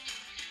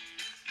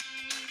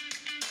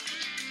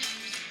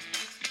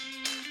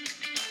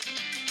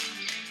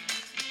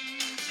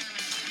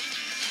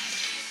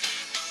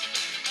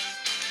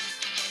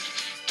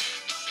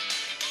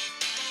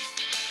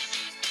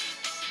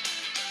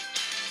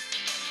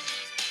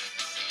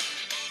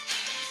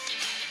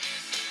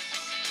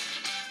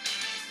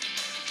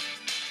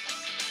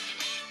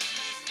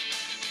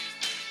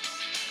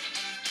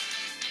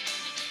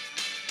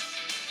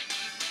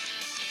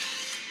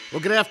Well,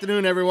 good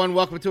afternoon, everyone.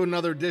 Welcome to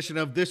another edition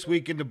of This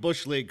Week in the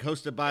Bush League,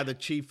 hosted by the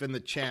Chief and the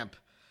Champ.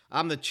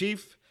 I'm the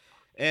Chief,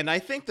 and I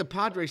think the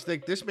Padres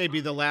think this may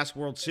be the last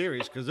World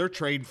Series because they're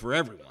trading for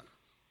everyone.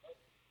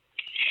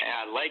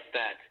 Yeah, I like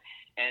that.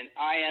 And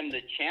I am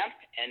the Champ,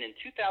 and in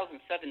 2017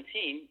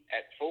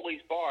 at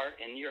Foley's Bar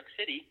in New York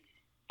City,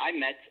 I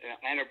met an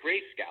Atlanta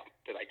Braves scout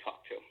that I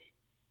talked to.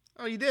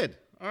 Oh, you did?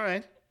 All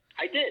right.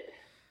 I did.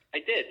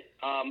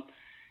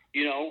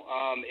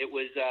 It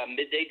was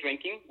midday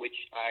drinking, which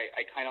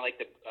I kind of like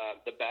the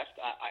best.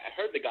 I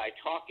heard the guy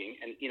talking,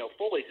 and,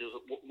 Foley's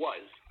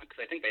was, because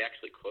I think they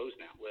actually closed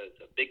now, was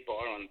a big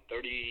bar on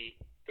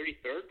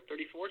 33rd,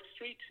 34th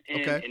Street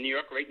in New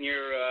York, right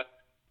near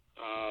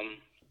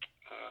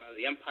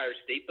the Empire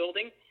State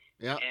Building.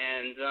 Yeah.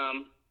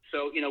 And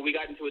so we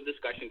got into a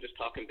discussion, just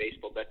talking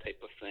baseball, that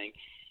type of thing.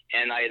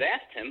 And I had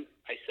asked him,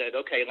 I said,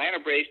 okay, Atlanta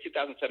Braves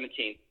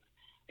 2017.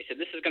 I said,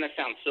 this is going to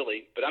sound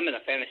silly, but I'm in a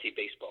fantasy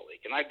baseball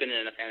league, and I've been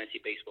in a fantasy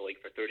baseball league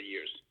for 30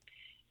 years.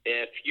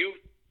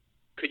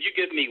 Could you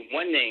give me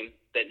one name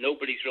that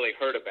nobody's really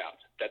heard about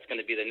that's going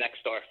to be the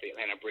next star for the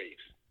Atlanta Braves?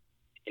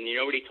 And you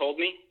know what he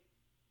told me?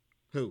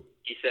 Who?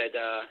 He said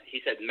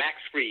Max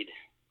Fried.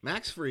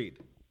 Max Fried.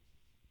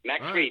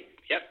 Max All Fried. right.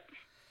 Yep.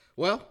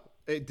 Well,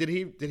 did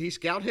he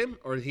scout him,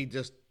 or did he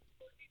just?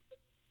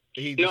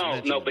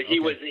 No, but he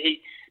was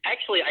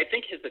actually. I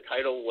think the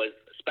title was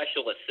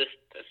special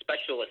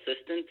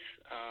assistant,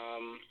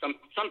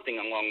 something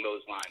along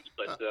those lines.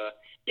 But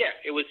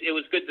it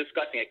was good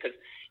discussing it because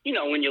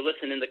when you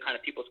listen into kind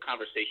of people's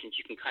conversations,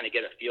 you can kind of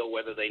get a feel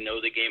whether they know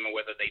the game or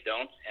whether they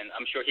don't. And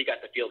I'm sure he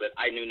got the feel that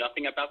I knew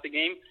nothing about the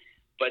game.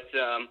 But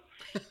I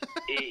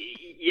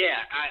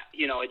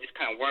just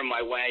kind of wormed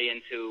my way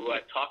into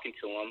talking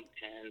to him,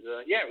 and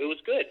it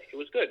was good. It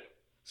was good.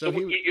 So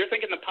you're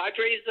thinking the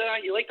Padres?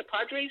 You like the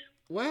Padres?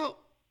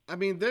 Well, I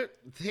mean,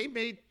 they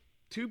made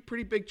two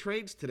pretty big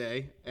trades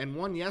today and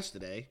one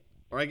yesterday.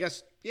 Or I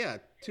guess,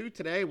 two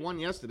today, one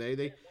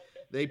yesterday.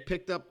 They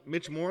picked up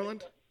Mitch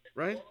Moreland,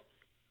 right?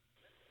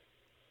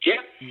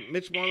 Yeah.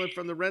 Mitch Moreland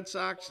from the Red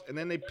Sox, and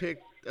then they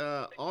picked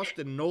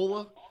Austin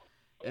Nola,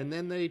 and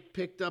then they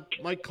picked up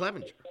Mike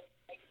Clevenger,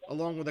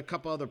 along with a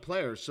couple other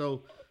players.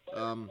 So,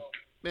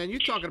 man, you're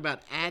talking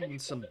about adding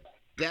some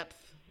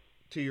depth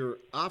to your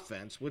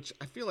offense, which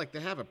I feel like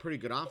they have a pretty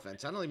good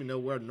offense. I don't even know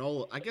where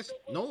Nola – I guess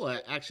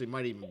Nola actually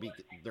might even be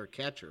their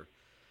catcher.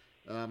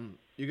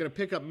 You're going to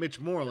pick up Mitch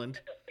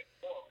Moreland,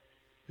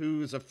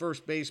 who's a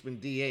first baseman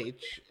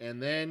DH,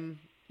 and then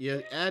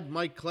you add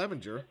Mike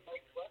Clevenger.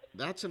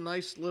 That's a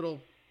nice little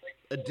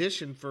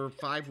addition for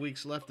 5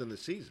 weeks left in the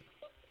season.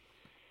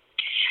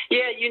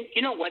 Yeah,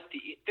 you know what?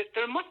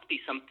 There must be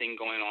something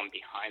going on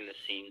behind the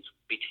scenes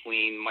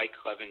between Mike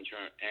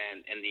Clevenger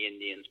and the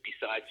Indians,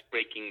 besides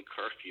breaking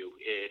curfew,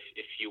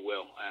 if you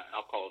will.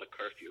 I'll call it a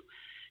curfew.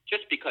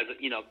 Just because,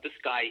 this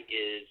guy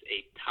is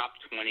a top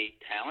 20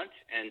 talent,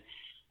 and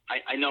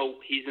I know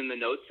he's in the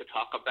notes to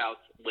talk about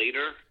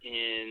later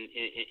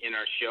in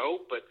our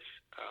show, but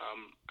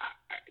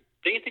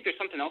do you think there's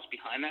something else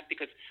behind that?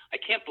 Because I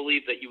can't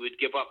believe that you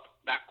would give up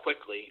that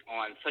quickly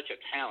on such a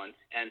talent,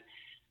 and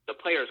the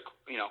players,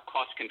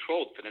 cost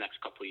controlled for the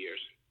next couple of years.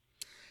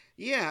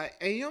 Yeah,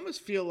 and you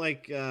almost feel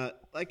like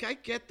I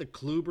get the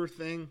Kluber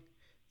thing.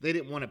 They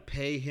didn't want to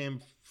pay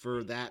him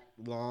for that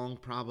long,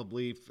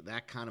 probably for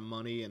that kind of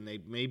money, and they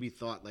maybe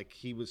thought like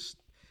he was,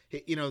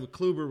 the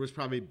Kluber was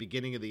probably the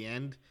beginning of the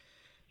end.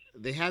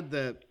 They had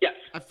yes.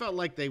 I felt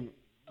like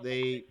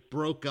they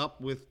broke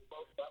up with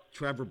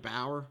Trevor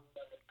Bauer,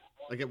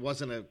 like it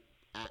wasn't a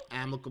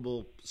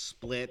amicable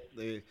split.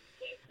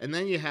 And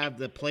then you have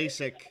the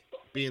Plesac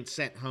being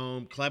sent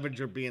home,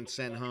 Clevenger being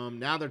sent home.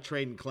 Now they're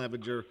trading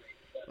Clevenger.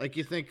 Like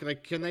you think,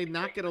 can they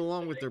not get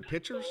along with their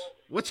pitchers?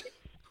 What's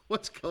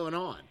going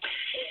on?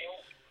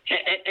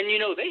 And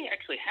they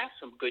actually have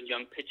some good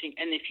young pitching.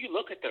 And if you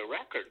look at their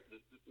record,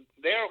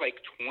 they're like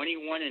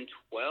 21-12,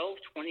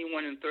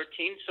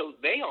 21-13. So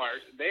they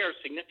are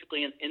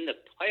significantly in the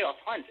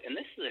playoff hunt. And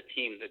this is a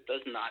team that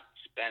does not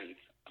spend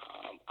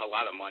a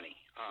lot of money,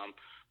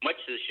 much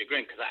to the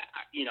chagrin. Because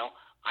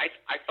I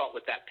thought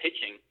with that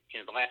pitching,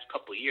 the last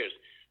couple of years,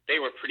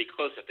 they were pretty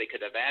close if they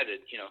could have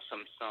added,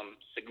 some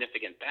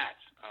significant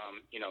bats.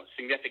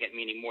 Significant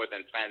meaning more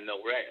than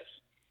Franmil Reyes.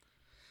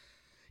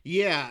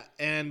 Yeah,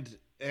 and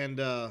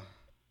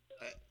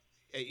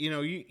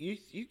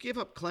you give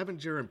up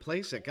Clevenger and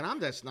Plesac, and I'm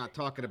just not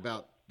talking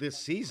about this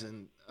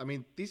season. I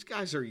mean, these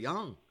guys are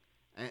young.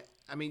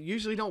 I mean,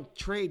 usually don't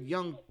trade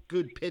young,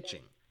 good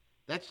pitching.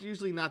 That's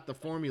usually not the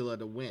formula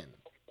to win.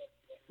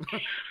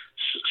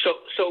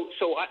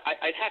 So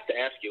I'd have to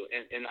ask you,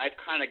 and I've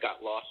kind of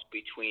got lost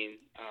between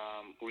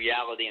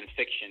reality and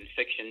fiction.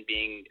 Fiction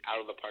being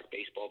out of the park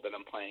baseball that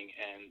I'm playing,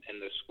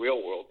 and this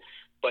real world.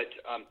 But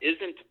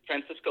isn't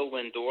Francisco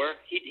Lindor?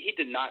 He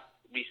did not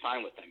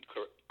re-sign with them,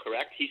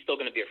 correct? He's still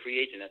going to be a free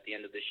agent at the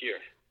end of this year.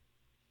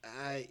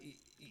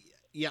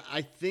 Yeah,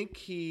 I think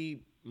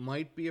he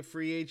might be a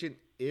free agent.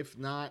 If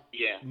not,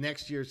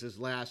 next year's his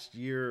last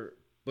year.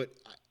 But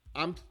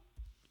I'm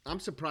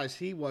surprised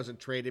he wasn't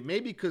traded.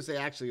 Maybe because they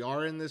actually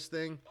are in this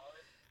thing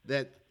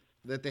that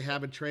that they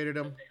haven't traded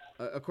him.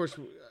 Of course,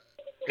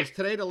 is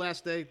today the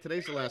last day?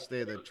 Today's the last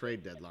day of the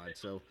trade deadline.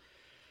 So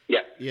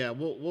Yeah. yeah,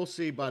 we'll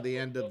see by the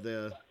end of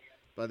the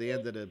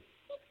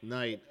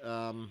night.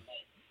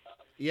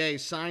 Yeah,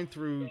 he's signed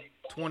through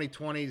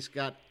 2020. He's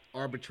got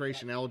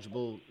arbitration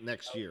eligible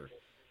next year.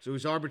 So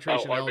he's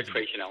arbitration eligible.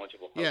 Arbitration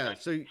eligible. Yeah, Okay.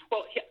 so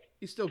Well, yeah.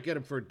 you still get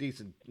him for a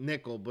decent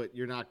nickel, but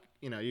you're not,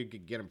 you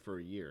could get him for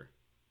a year.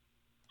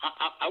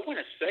 I want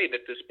to say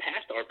that this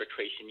past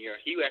arbitration year,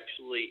 he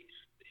actually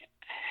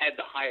had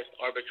the highest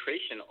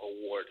arbitration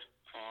award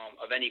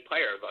of any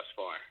player thus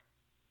far.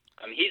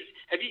 I mean,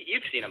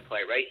 you've seen him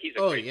play, right? He's a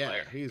great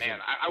player.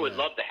 I would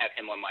love to have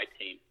him on my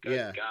team.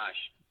 Good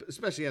gosh.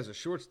 Especially as a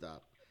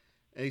shortstop.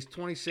 And he's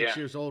 26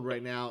 years old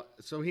right now,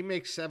 so he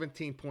makes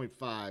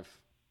 $17.5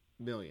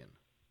 million.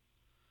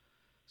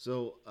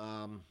 So,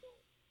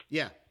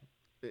 yeah.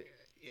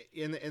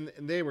 And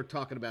they were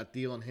talking about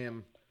dealing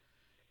him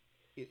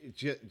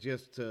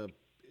just to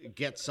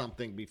get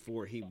something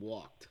before he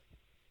walked,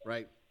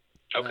 right?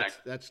 Okay.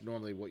 That's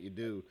normally what you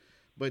do.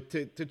 But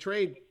to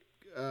trade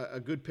a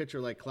good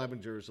pitcher like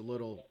Clevenger is a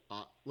little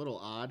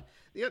odd.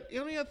 The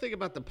only other thing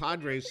about the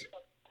Padres,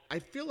 I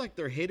feel like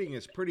their hitting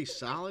is pretty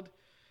solid.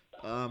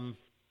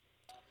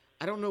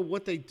 I don't know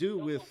what they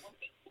do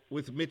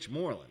with Mitch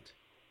Moreland.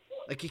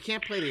 Like, he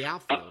can't play the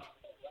outfield.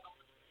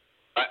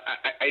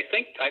 I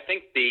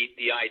think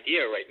the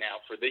idea right now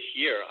for this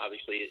year,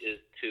 obviously, is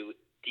to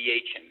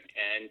DH him,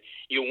 and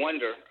you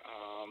wonder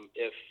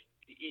if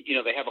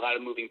they have a lot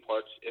of moving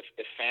parts. If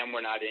Pham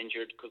were not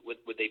injured,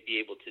 would they be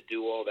able to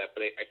do all that?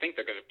 But I think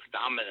they're going to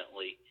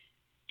predominantly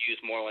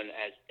use Moreland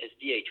as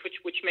DH,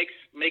 which makes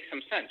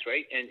some sense,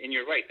 right? And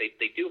you're right,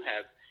 they do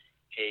have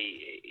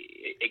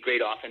a great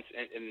offense,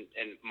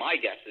 and my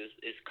guess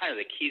is kind of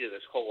the key to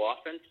this whole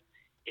offense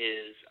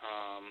is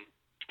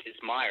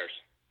Myers.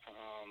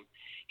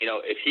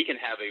 If he can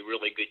have a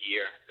really good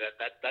year,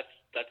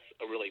 that's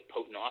a really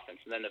potent offense.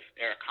 And then if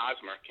Eric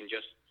Hosmer can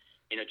just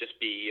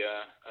be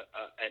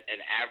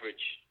an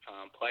average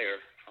player,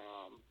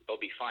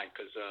 they'll be fine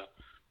because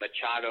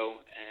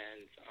Machado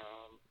and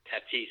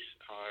Tatis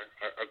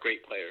are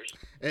great players.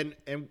 And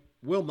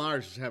Will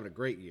Myers is having a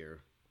great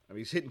year. I mean,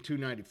 he's hitting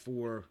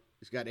 .294.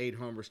 He's got 8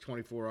 homers,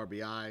 24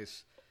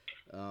 RBIs.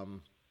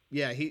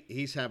 Yeah,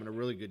 he's having a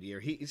really good year.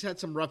 He's had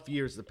some rough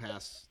years the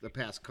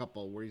past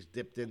couple where he's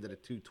dipped into the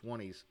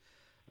 220s.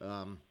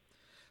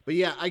 But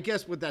yeah, I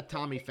guess with that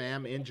Tommy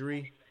Pham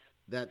injury,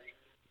 they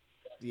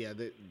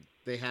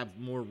have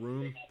more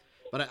room.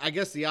 But I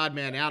guess the odd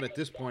man out at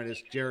this point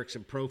is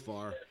Jerickson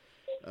Profar.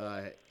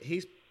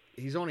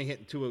 He's only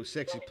hitting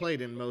 .206. He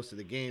played in most of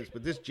the games,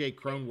 but this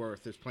Jake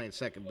Cronenworth is playing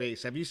second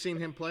base. Have you seen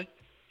him play?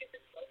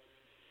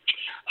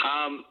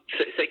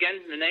 Say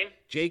again the name?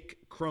 Jake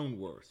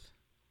Cronenworth.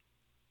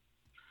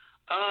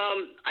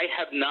 I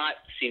have not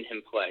seen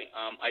him play.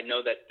 I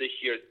know that this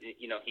year,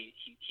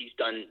 he's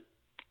been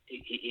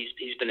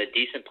a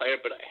decent player,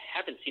 but I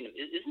haven't seen him.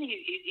 Isn't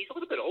he? He's a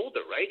little bit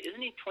older, right?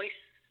 Isn't he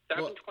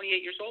 27,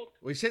 28 years old?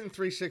 Well, he's hitting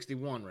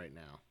 .361 right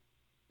now,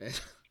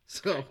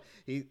 so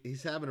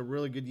he's having a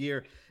really good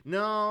year.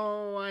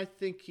 No, I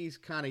think he's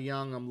kind of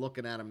young. I'm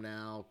looking at him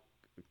now.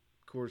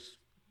 Of course,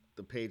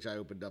 the page I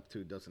opened up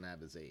to doesn't have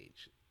his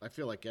age. I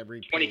feel like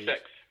every page,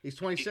 26. He's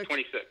 26. He's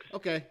 26.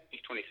 Okay.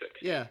 He's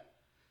 26. Yeah.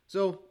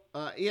 So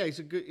he's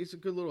a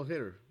good little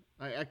hitter.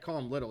 I call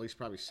him little. He's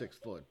probably 6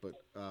 foot, but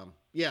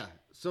yeah.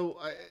 So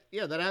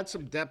that adds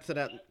some depth to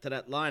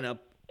that lineup,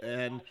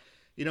 and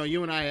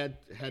you and I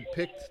had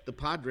picked the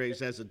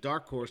Padres as a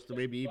dark horse to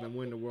maybe even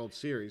win the World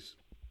Series.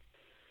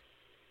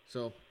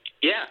 So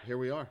yeah, here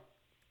we are.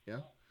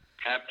 Yeah.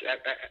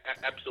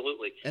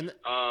 Absolutely. And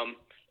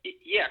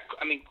yeah,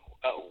 I mean,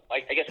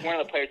 I guess one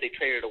of the players they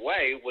traded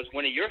away was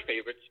one of your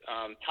favorites,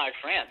 Ty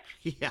France.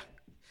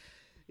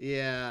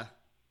 Yeah.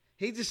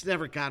 He just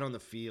never got on the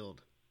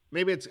field.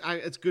 Maybe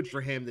it's good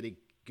for him that he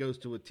goes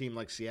to a team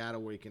like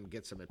Seattle where he can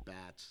get some at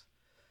bats.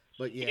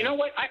 But yeah, you know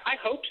what? I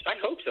hope so.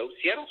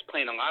 Seattle's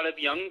playing a lot of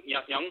young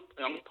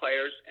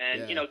players,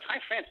 and Ty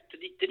France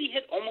did he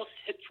almost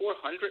hit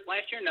 400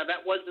 last year? Now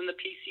that was in the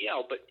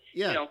PCL, but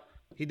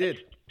he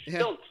did.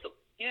 Still,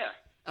 yeah.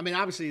 I mean,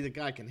 obviously the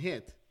guy can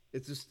hit.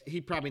 It's just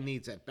he probably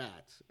needs at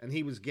bats, and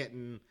he was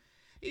starting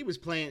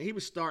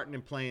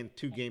and playing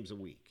 2 games a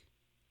week.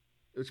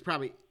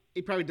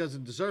 He probably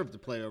doesn't deserve to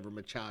play over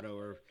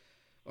Machado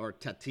or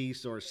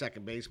Tatis or a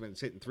second baseman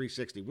that's hitting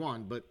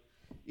 .361, but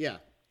yeah,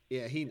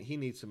 he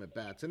needs some at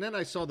bats. And then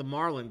I saw the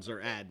Marlins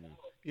are adding.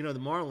 The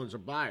Marlins are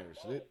buyers.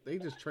 They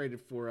just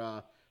traded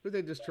for who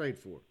they just trade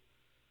for?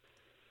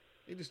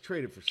 They just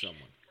traded for someone.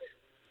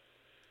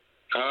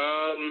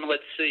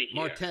 Let's see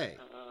here. Marte.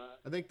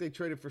 I think they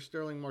traded for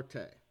Sterling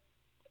Marte.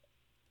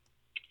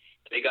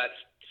 They got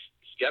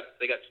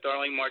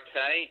Starling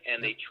Marte,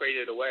 and they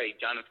traded away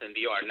Jonathan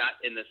Villar, not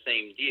in the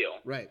same deal.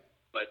 Right.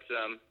 But,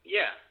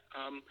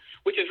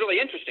 which is really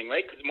interesting,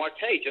 right? Because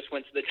Marte just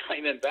went to the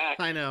Diamondbacks.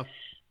 I know.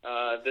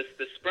 This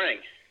spring.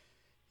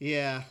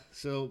 Yeah.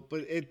 So,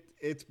 but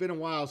it's been a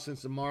while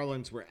since the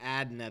Marlins were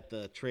adding at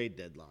the trade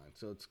deadline.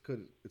 So it's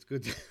good. It's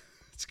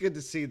it's good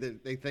to see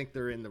that they think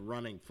they're in the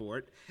running for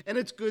it, and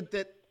it's good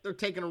that they're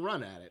taking a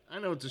run at it. I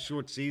know it's a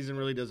short season,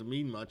 really doesn't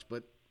mean much,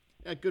 but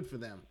yeah, good for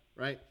them,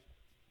 right?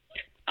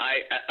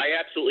 I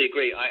absolutely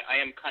agree. I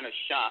am kind of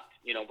shocked.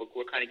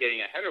 We're kind of getting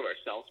ahead of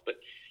ourselves, but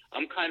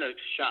I'm kind of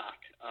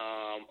shocked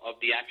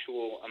of the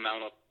actual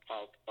amount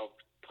of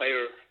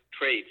player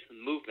trades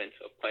and movements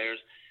of players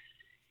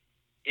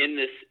in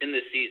this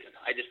season.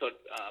 I just thought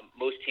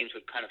most teams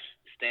would kind of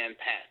stand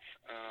pat.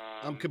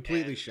 I'm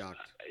completely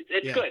shocked.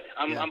 It's good.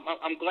 I'm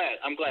glad.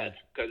 I'm glad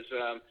because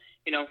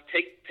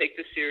take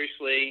this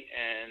seriously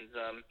and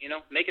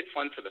make it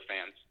fun for the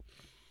fans.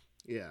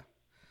 Yeah.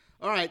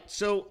 All right,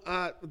 so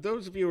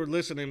those of you who are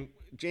listening,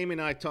 Jamie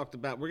and I talked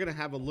about we're going to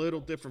have a little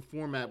different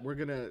format. We're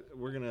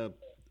gonna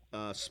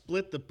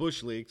split the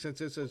Bush League, since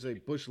this is a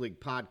Bush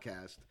League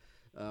podcast.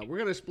 We're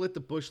going to split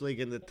the Bush League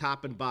in the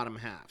top and bottom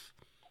half,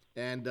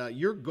 and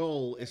your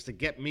goal is to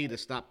get me to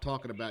stop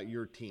talking about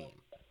your team,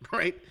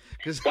 right?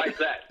 Why is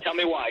that? Tell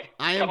me why.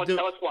 Tell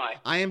us why.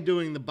 I am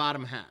doing the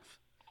bottom half,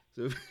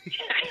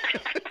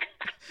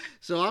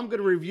 so I'm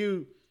going to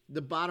review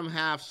the bottom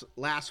half's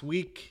last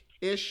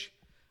week-ish.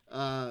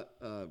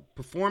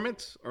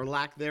 Performance or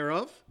lack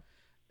thereof,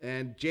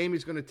 and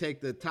Jamie's going to take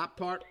the top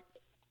part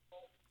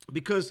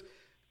because,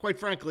 quite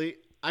frankly,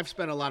 I've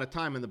spent a lot of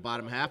time in the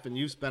bottom half and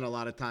you've spent a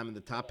lot of time in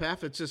the top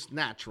half. It's just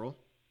natural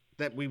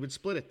that we would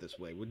split it this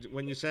way,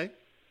 wouldn't you say?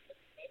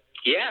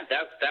 Yeah,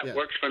 that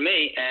works for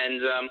me,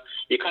 and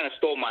you kind of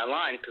stole my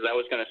line because I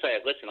was going to say,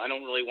 listen, I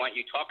don't really want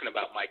you talking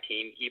about my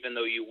team, even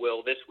though you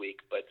will this week,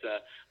 but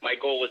my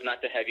goal was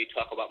not to have you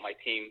talk about my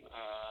team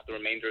the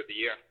remainder of the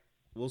year.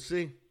 We'll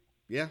see.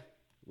 Yeah,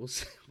 we'll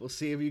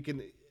see if you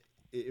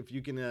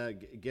can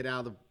get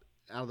out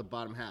of the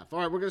bottom half. All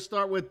right, we're going to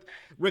start with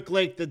Rick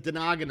Lake, the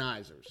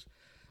Denogonizers.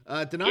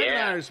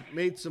 Denogonizers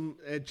made some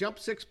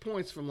jumped 6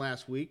 points from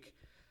last week.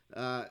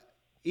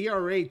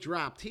 ERA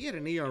dropped. He had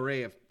an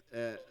ERA of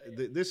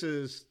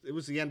it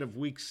was the end of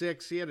week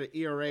 6. He had an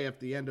ERA at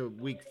the end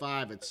of week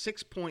 5 at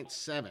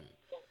 6.7,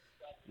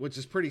 which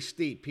is pretty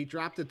steep. He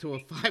dropped it to a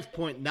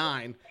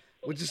 5.9,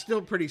 which is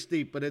still pretty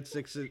steep, but it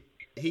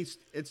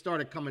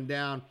started coming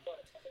down.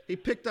 He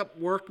picked up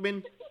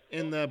Workman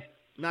in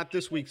not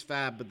this week's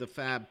FAB, but the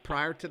FAB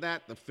prior to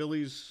that. The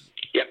Phillies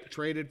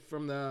traded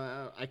from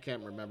I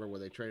can't remember where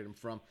they traded him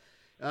from.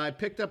 I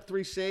picked up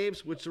 3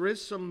 saves, which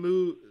there's some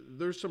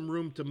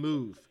room to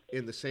move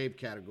in the save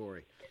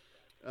category.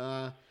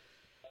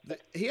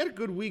 He had a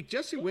good week.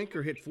 Jesse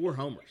Winker hit 4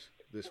 homers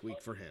this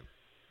week for him.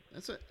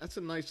 That's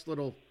a nice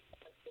little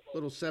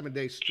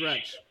 7-day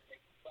stretch.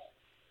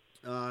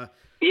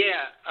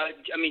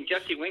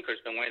 Jesse Winker's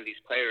been one of these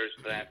players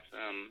that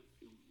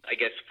I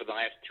guess for the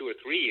last 2 or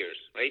 3 years,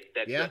 right?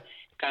 That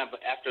kind of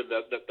after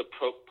the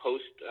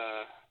post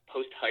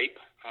hype,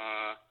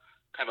 kind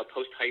of a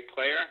post hype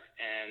player,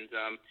 and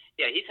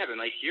he's had a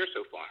nice year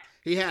so far.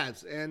 He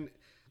has, and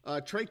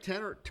Trey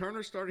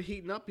Turner started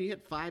heating up. He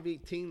hit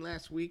 518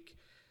 last week,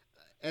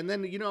 and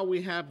then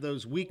we have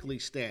those weekly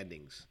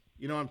standings.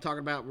 You know what I'm talking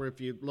about, where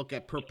if you look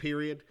at per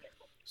period.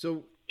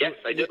 So yes,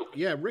 I do.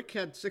 Yeah, Rick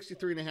had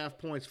 63.5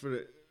 points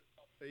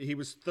he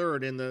was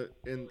third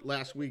in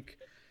last week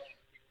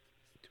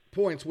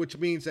points, which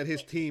means that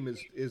his team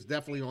is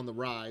definitely on the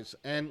rise.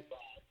 And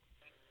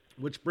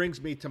which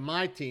brings me to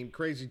my team,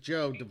 Crazy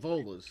Joe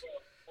DeVolas.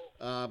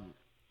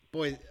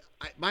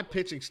 My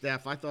pitching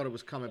staff, I thought it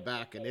was coming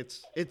back, and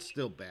it's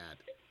still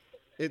bad.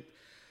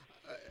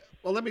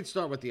 Well, let me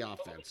start with the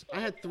offense.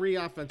 I had 3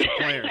 offensive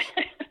players.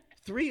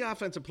 3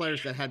 offensive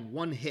players that had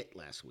 1 hit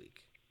last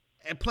week.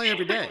 And play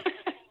every day.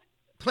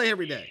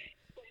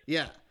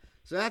 Yeah.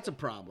 So that's a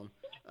problem.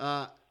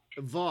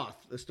 Voth,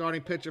 the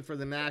starting pitcher for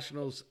the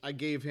Nationals, I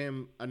gave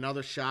him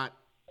another shot,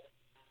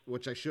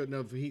 which I shouldn't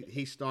have.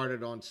 He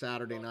started on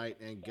Saturday night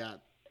and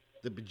got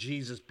the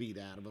bejesus beat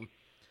out of him.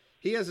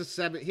 He had a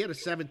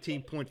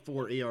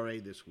 17.4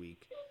 ERA this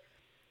week.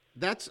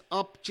 That's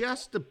up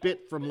just a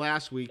bit from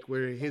last week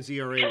where his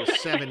ERA was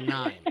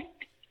 7.9.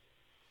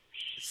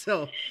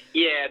 So those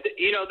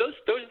are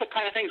the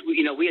kind of things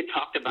we had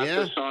talked about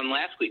this on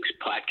last week's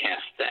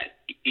podcast, that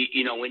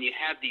when you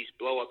have these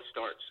blow up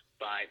starts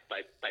by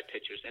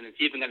pitchers, and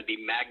it's even going to be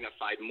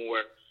magnified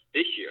more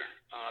this year,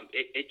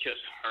 it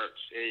just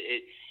hurts.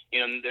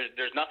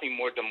 There's nothing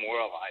more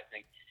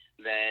demoralizing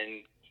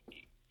than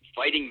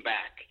fighting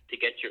back to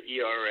get your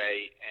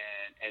ERA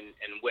and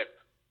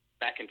WHIP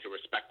back into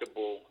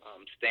respectable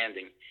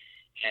standing,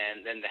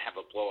 and then to have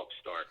a blow up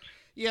start.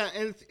 Yeah,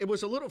 and it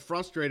was a little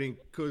frustrating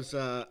because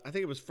I think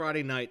it was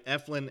Friday night.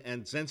 Eflin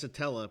and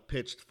Zensatella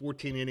pitched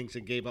 14 innings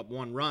and gave up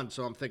 1 run.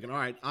 So I'm thinking, all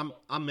right, I'm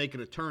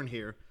making a turn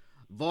here.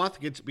 Voth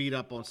gets beat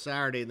up on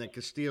Saturday, and then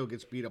Castillo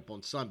gets beat up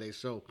on Sunday.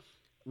 So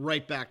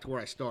right back to where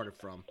I started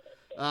from.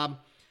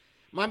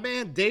 My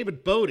man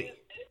David Bodie,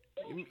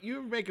 you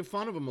were making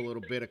fun of him a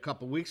little bit a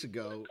couple weeks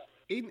ago.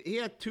 He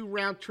had 2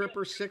 round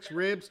trippers, 6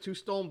 ribs, 2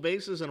 stolen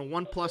bases, and a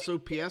 1+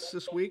 OPS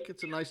this week.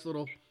 It's a nice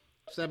little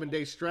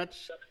 7-day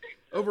stretch.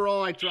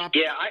 Overall, I dropped.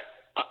 Yeah,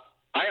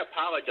 I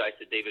apologize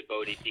to David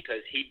Bodie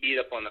because he beat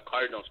up on the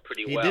Cardinals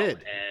pretty well. He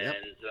did.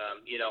 And,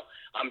 yep.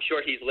 I'm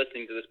sure he's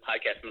listening to this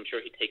podcast, and I'm sure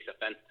he takes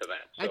offense to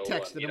that. So, I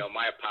texted him.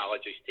 My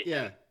apologies to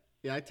him.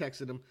 Yeah, I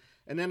texted him.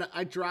 And then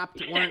I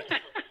dropped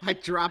I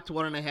dropped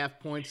 1.5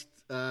 points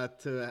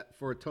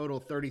for a total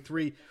of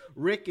 33.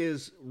 Rick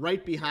is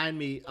right behind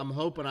me. I'm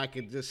hoping I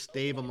could just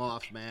stave him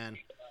off, man.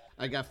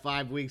 I got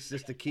 5 weeks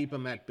just to keep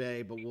him at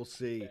bay, but we'll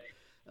see.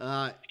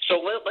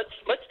 So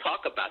let's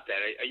talk about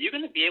that. Are you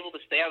going to be able to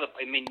stay out of?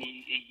 I mean,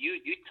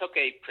 you took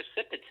a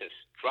precipitous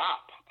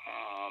drop.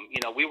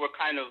 We were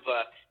kind of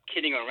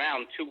kidding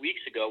around 2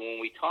 weeks ago when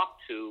we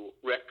talked to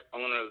Rick,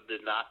 owner of the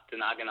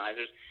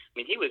Noggenizers. I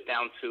mean, he was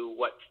down to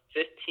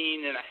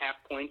 15.5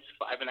 points,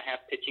 5.5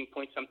 pitching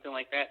points, something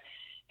like that.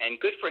 And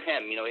good for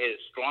him. He had a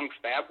strong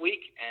fab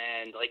week,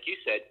 and like you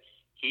said,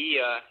 he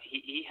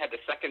had the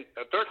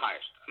third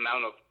highest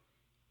amount of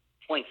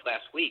points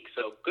last week.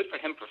 So good for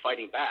him for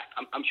fighting back.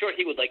 I'm sure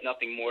he would like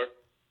nothing more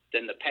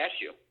than to pass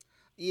you.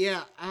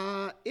 Yeah,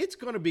 it's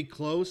going to be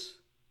close.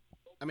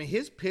 I mean,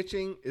 his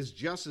pitching is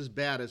just as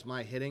bad as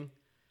my hitting,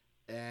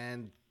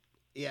 and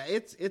yeah,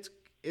 it's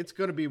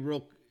going to be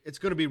real. It's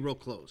going to be real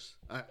close.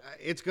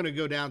 It's going to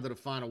go down to the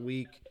final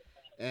week,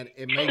 and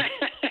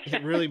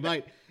it really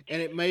might, and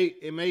it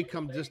may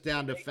come just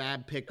down to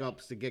fab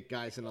pickups to get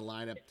guys in the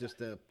lineup just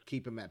to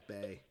keep them at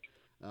bay.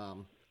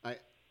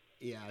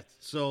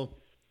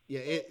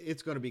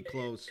 It's going to be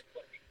close.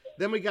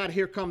 Then we got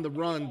Here Come the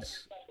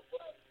Runs.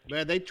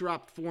 Man, they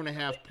dropped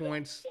 4.5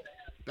 points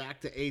back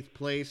to 8th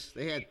place.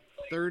 They had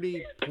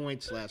 30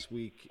 points last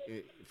week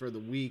for the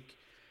week.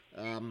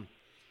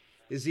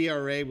 His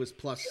ERA was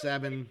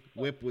 +7.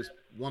 WHIP was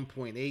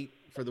 1.8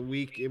 for the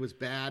week. It was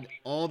bad.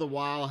 All the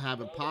while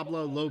having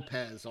Pablo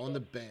Lopez on the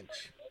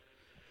bench.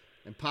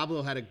 And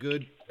Pablo had a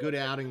good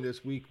outing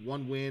this week.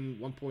 1 win,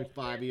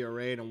 1.5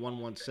 ERA, and a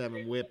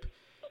 1.17 WHIP.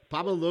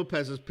 Pablo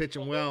Lopez is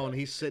pitching well, and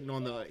he's sitting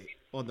on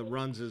the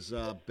Runs'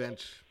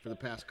 bench for the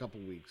past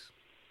couple weeks.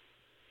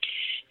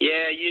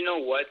 Yeah, you know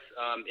what?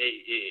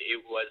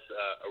 It was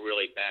a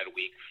really bad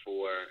week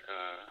for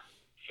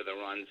the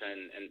Runs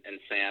and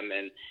Sam.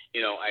 And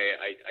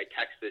I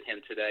texted him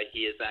today.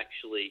 He is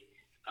actually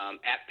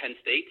at Penn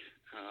State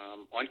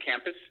on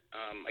campus.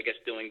 I guess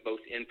doing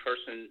both in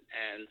person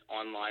and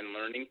online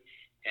learning.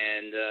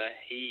 And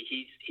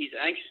he's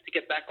anxious to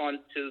get back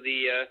onto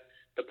the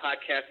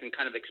podcast and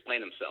kind of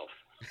explain himself.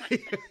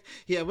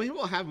 Yeah, we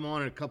will have him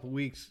on in a couple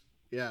weeks.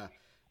 Yeah,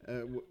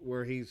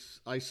 where he's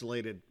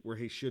isolated, where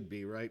he should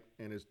be, right,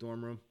 in his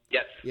dorm room.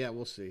 Yes. Yeah,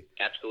 we'll see.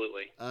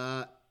 Absolutely.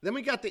 Then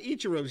we got the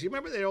Ichiros. You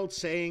remember the old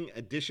saying,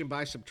 addition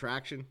by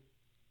subtraction?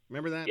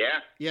 Remember that? Yeah.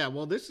 Yeah,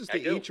 well, this is the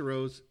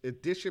Ichiros,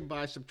 addition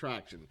by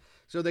subtraction.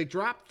 So they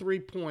dropped 3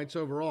 points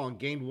overall and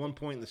gained 1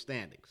 point in the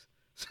standings.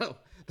 So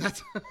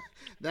that's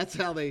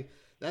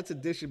that's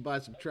addition by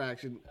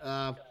subtraction.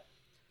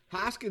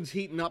 Hoskins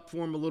heating up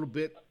for him a little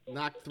bit,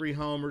 knocked 3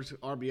 homers,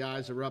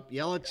 RBIs are up.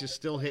 Yelich is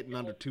still hitting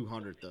under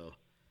 200, though,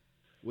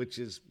 which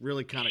is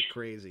really kind of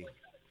crazy.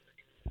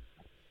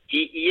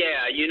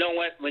 Yeah, you know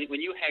what? When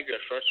you had your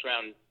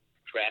first-round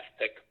draft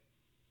pick,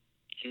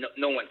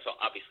 no one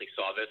obviously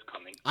saw this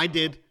coming. I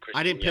did.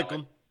 I didn't pick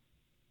him.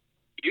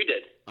 You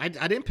did? I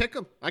didn't pick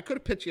him. I could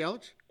have pitched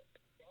Yelich.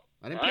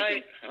 I didn't pick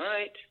him. All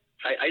right.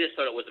 I just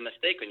thought it was a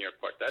mistake on your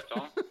part, that's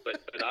all. but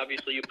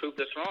obviously you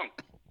proved us wrong.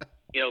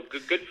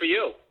 Good for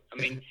you. I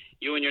mean,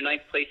 you and your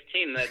 9th place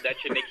team, that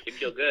should make you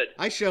feel good.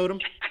 I showed him.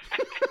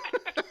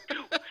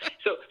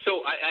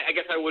 So I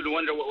guess I would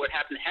wonder what would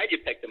happen had you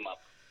picked him up.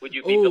 Would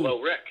you be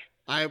below Rick?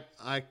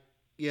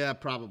 Yeah,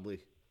 probably.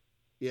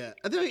 Yeah.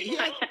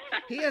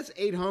 He has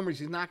 8 homers.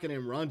 He's not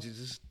getting runs. He's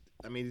just,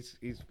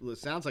 it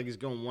sounds like he's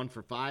going 1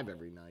 for 5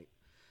 every night.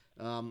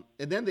 And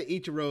then the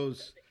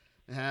Ichiros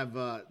have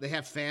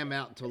Pham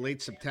out until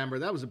late September.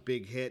 That was a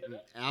big hit. And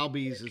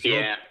Albies is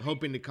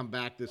hoping to come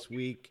back this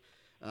week.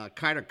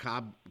 Kyler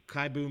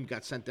Kaiboom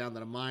got sent down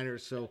to the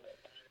minors. So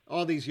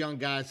all these young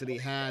guys that he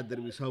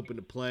was hoping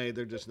to play,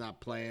 they're just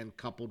not playing,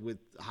 coupled with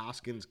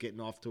Hoskins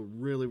getting off to a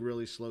really,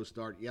 really slow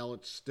start.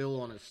 Yelich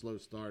still on a slow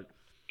start.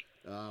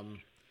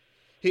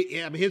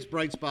 His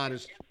bright spot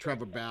is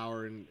Trevor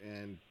Bauer,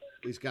 and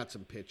he's got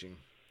some pitching.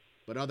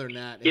 But other than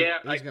that,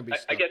 he's going to be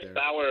stuck there. I guess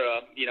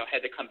Bauer,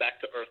 had to come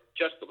back to earth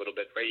just a little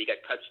bit, right? He got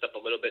touched up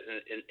a little bit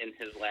in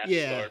his last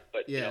start,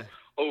 but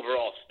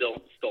overall, still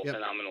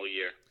phenomenal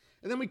year.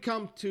 And then we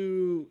come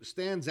to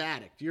Stan's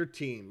Addict, your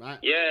team.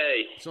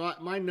 Yay! So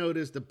my note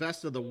is the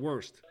best of the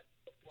worst.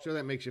 I'm sure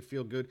that makes you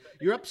feel good.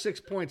 You're up 6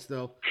 points,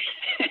 though.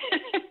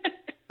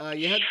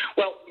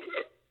 Well,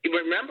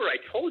 remember I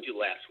told you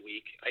last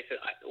week, I said,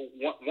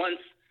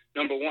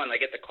 number one, I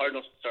get the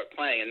Cardinals to start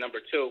playing, and number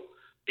two,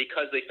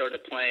 because they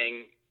started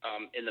playing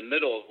in the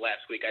middle of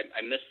last week,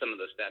 I missed some of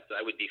the stats.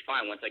 I would be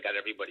fine once I got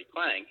everybody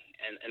playing.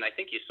 And I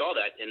think you saw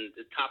that in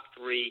the top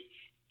 3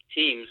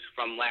 teams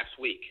from last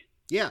week.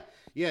 Yeah,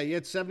 you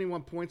had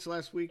 71 points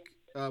last week,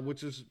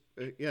 which is,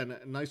 a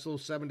nice little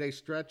 7-day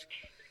stretch.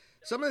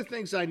 Some of the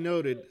things I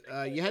noted,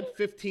 you had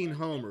 15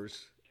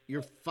 homers.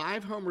 You're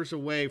 5 homers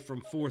away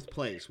from 4th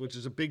place, which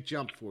is a big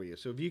jump for you.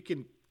 So if you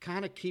can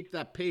kind of keep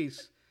that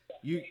pace,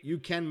 you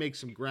can make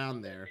some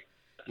ground there.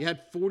 You had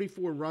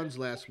 44 runs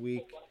last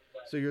week,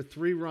 so you're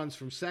 3 runs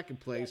from second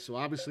place. So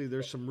obviously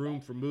there's some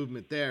room for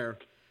movement there.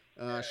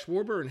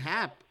 Schwarber and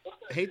Happ,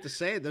 I hate to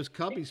say it, those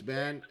Cubbies,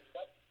 man,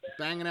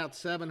 banging out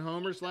 7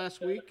 homers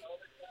last week.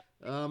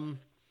 And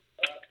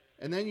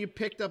then you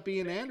picked up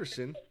Ian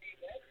Anderson.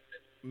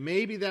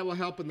 Maybe that will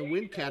help in the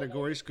win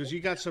categories because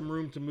you got some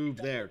room to move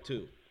there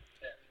too.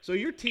 So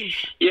your team's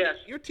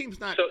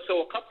not.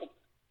 So a couple.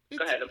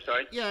 Go ahead. I'm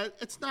sorry. Yeah,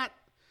 it's not.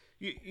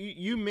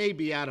 You may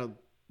be out of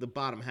the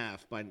bottom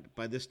half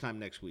by this time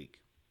next week.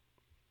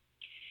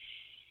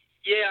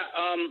 Yeah.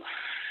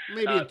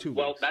 Maybe in 2 weeks.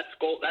 Well,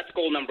 that's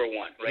goal number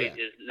 1, right?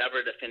 Yeah. Is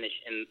never to finish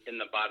in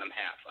the bottom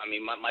half. I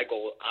mean, my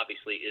goal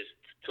obviously is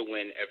to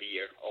win every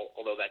year,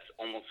 although that's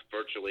almost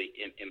virtually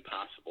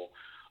impossible.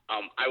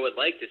 I would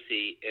like to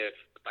see if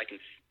I can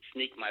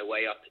sneak my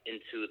way up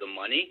into the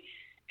money.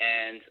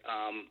 And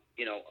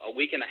a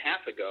week and a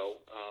half ago,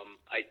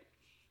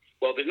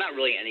 there's not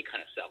really any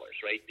kind of sellers,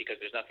 right? Because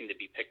there's nothing to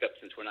be picked up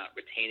since we're not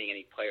retaining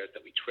any players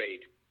that we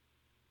trade.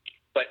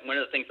 But one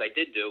of the things I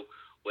did do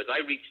was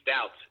I reached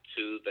out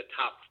to the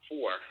top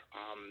 4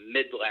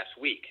 mid last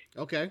week.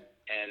 Okay.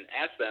 And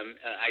asked them.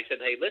 I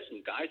said, "Hey,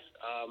 listen, guys,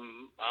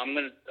 I'm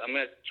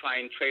gonna try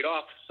and trade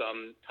off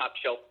some top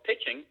shelf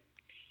pitching.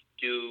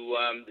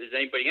 Is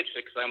anybody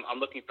interested? Because I'm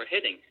looking for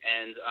hitting.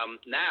 And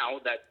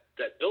now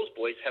that Bill's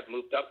boys have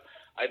moved up,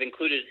 I've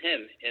included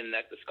him in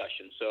that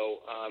discussion.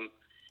 So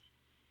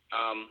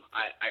I'm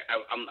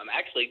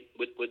actually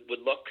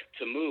would look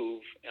to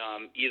move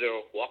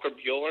either Walker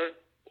Buehler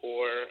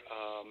or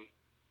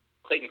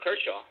Clayton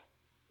Kershaw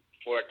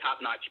for a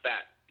top-notch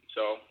bat.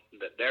 So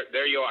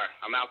there you are.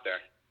 I'm out there.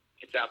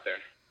 It's out there.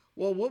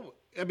 Well,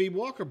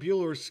 Walker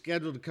Buehler is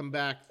scheduled to come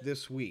back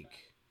this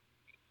week.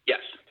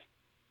 Yes.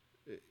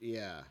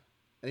 Yeah.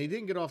 And he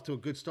didn't get off to a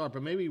good start,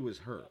 but maybe he was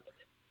hurt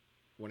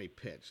when he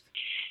pitched.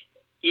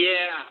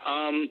 Yeah.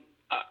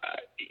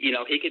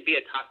 He could be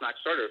a top-notch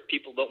starter. If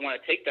people don't want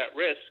to take that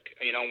risk,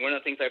 one of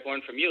the things I've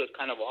learned from you is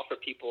kind of offer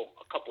people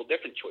a couple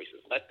different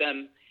choices. Let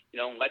them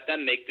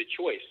make the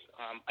choice.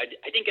 I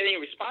didn't get any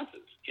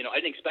responses. I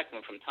didn't expect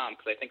them from Tom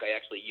because I think I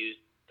actually used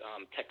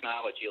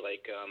technology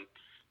like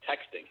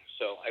texting.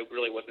 So I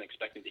really wasn't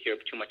expecting to hear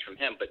too much from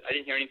him. But I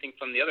didn't hear anything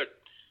from the other,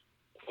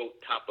 quote,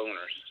 top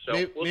owners.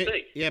 So we'll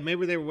see. Yeah,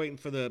 maybe they were waiting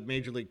for the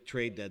Major League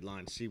trade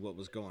deadline to see what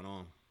was going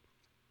on.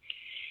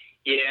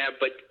 Yeah,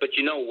 but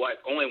you know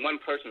what? Only one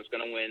person is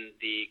going to win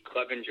the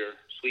Clevenger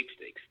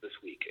sweepstakes this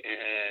week.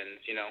 And,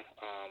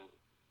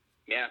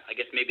 I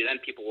guess maybe then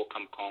people will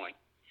come calling.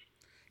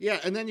 Yeah,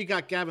 and then you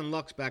got Gavin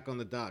Lux back on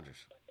the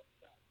Dodgers.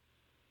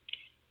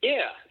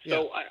 Yeah,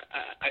 so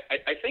yeah.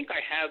 I think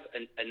I have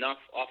enough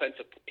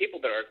offensive people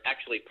that are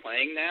actually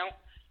playing now.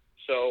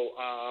 So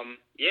I'm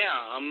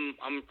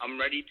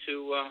ready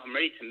to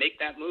make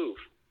that move.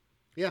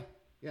 Yeah.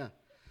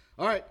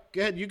 All right,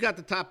 go ahead. You got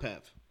the top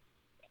half.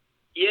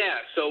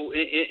 Yeah, so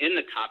in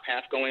the top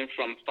half, going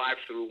from 5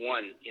 through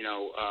 1,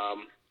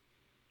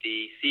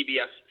 the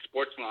CBS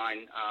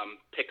Sportsline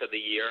pick of the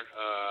year,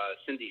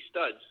 Cindy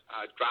Studs,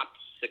 dropped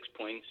 6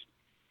 points.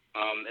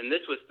 And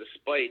this was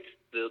despite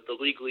the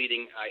league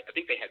leading, I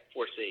think they had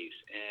 4 saves,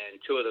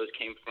 and 2 of those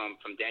came from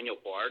Daniel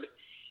Bard.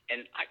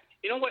 And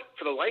you know what?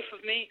 For the life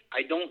of me,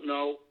 I don't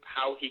know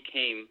how he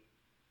came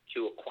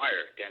to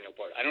acquire Daniel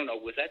Bard. I don't know.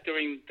 Was that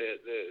during the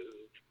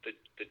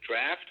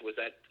draft? Was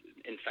that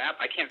in FAB?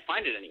 I can't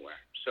find it anywhere.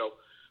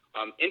 So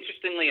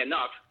interestingly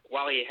enough,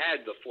 while he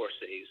had the 4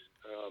 saves,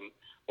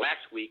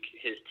 last week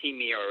his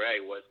team ERA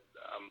was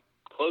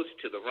close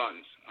to the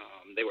runs.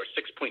 They were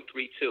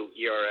 6.32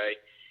 ERA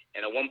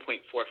and a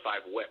 1.45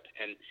 WHIP.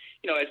 And,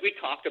 as we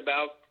talked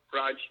about,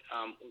 Raj,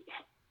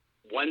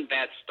 one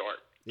bad start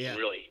can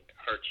really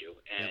hurt you.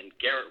 And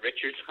Garrett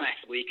Richards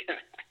last week,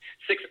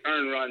 6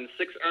 earned runs,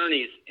 6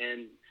 earnies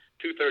in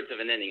 2/3 of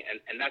an inning,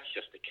 and that's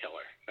just a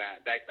killer.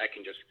 That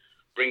can just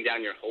bring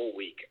down your whole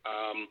week.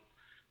 I'm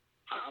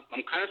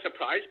kind of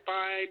surprised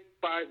by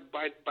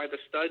the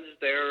Studs.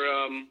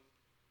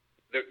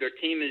 Their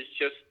team is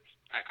just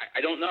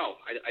I don't know.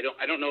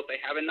 I don't know if they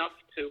have enough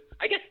to.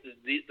 I guess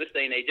this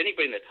day and age,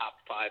 anybody in the top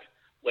 5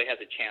 really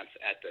has a chance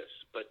at this.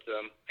 But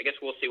I guess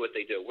we'll see what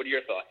they do. What are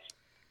your thoughts?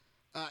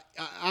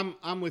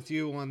 I'm with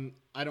you on.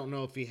 I don't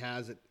know if he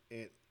has it.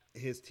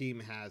 His team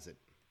has it.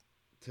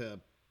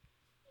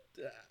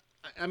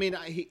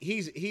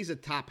 He's a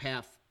top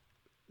half.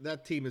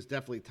 That team is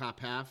definitely top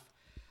half.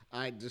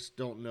 I just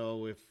don't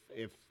know if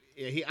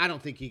I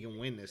don't think he can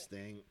win this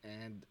thing,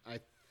 and I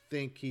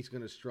think he's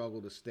going to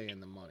struggle to stay in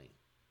the money.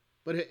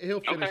 But he'll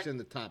finish in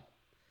the top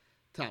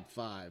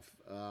 5.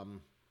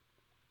 I'm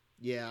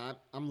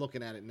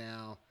looking at it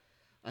now.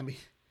 I mean,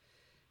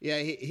 yeah,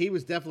 he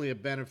was definitely a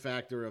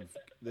benefactor of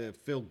the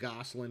Phil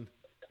Gosselin.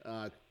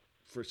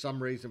 For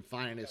some reason,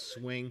 finding his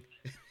swing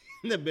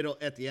in the middle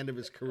at the end of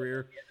his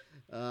career.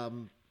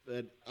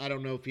 But I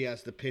don't know if he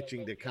has the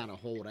pitching to kind of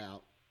hold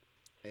out.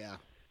 Yeah.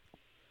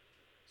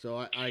 So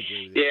I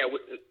agree with you. Yeah.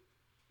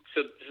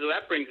 So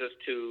that brings us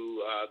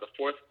to the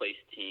 4th place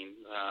team,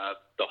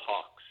 the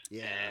Hawks.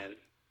 Yeah. And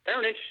they're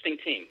an interesting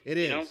team. It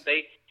is. You know,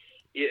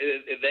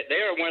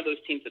 they are one of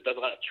those teams that does a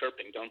lot of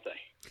chirping, don't they?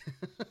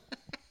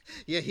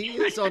 Yeah, he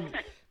is on.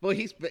 Well,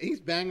 he's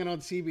banging on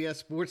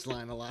CBS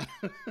Sportsline a lot.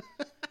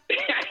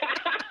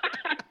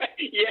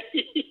 Yeah.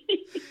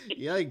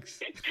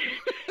 Yikes.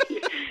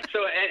 So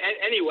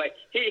anyway,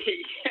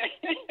 he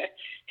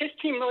his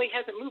team really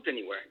hasn't moved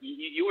anywhere.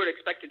 You would have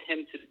expected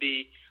him to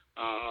be.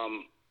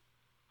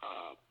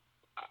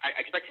 I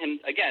expect him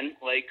again,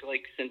 like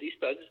Cindy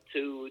Studs,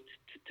 to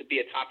be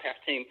a top half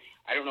team.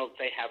 I don't know if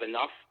they have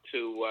enough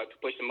to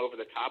push them over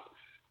the top.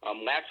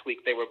 Last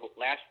week they were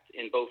last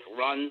in both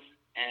runs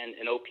and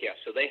in OPS,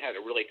 so they had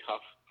a really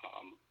tough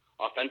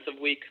offensive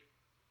week.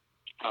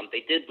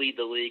 They did lead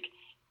the league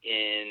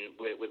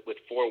with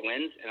 4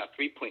 wins and a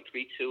 3.32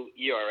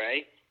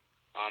 ERA.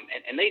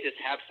 And they just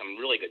have some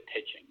really good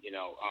pitching. You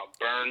know,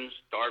 Burns,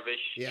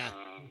 Darvish,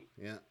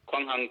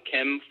 Kwang Hung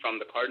Kim from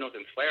the Cardinals,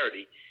 and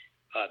Flaherty.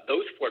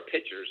 Those 4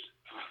 pitchers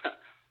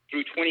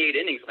threw 28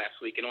 innings last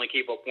week and only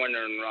gave up 1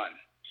 earned run.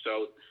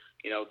 So,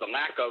 you know, the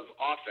lack of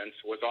offense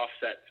was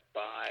offset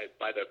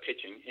by their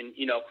pitching. And,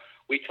 you know,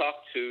 we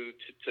talked to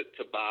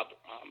Bob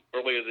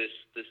earlier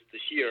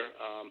this year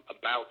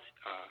about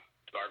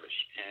Darvish.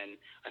 And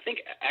I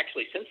think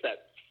actually since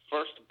that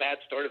first bad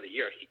start of the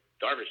year,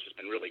 Darvish has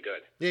been really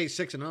good. Yeah, he's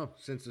 6-0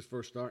 since his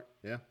first start.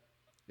 Yeah.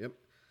 Yep.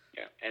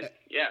 Yeah, and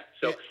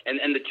So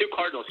and the 2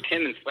 Cardinals,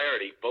 Kim and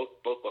Flaherty, both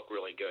look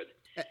really good.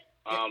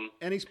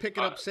 And he's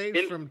picking up saves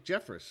from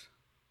Jeffress.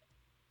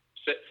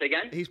 Say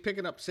again? He's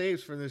picking up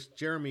saves from this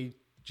Jeremy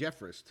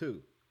Jeffress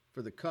too,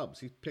 for the Cubs.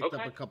 He's picked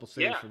up a couple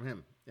saves from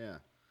him. Yeah.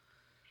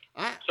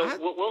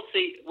 We'll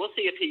see. We'll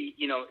see if he,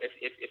 you know,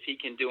 if he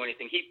can do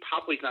anything. He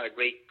probably is not a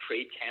great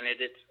trade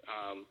candidate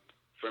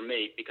for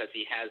me because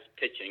he has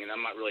pitching, and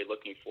I'm not really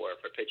looking for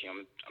pitching.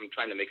 I'm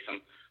trying to make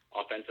some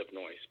offensive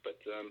noise, but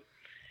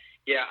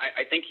yeah,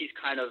 I think he's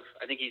kind of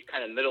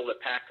middle of the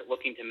pack,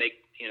 looking to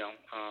make, you know,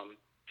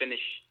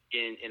 finish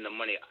in the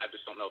money. I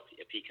just don't know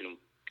if he can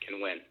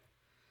win.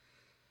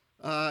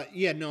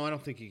 Yeah, no, I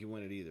don't think he can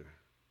win it either.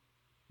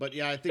 But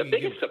yeah, I think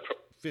he can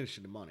finish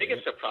in the money.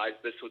 Biggest surprise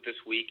this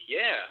week,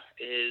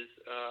 is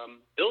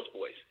Bill's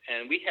Boys,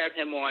 and we had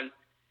him on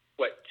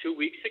 3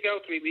 weeks ago,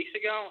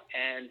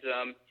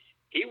 and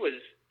he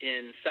was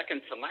in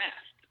second to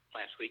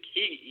last week.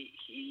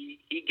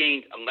 He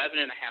gained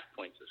 11.5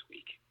 points this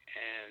week,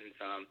 and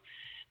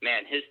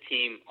man, his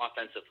team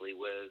offensively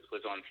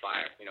was on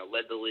fire. You know,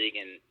 led the league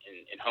in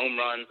home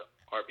runs,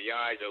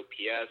 RBIs,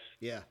 OPS.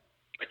 Yeah.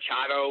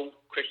 Machado,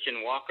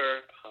 Christian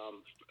Walker,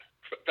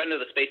 friend of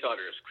the Space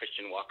Auditors,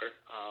 Christian Walker.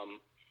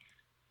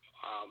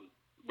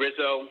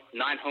 Rizzo,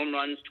 9 home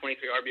runs, 23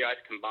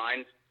 RBIs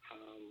combined.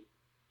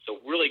 So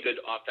really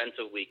good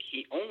offensive week.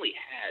 He only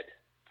had,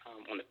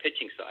 on the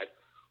pitching side,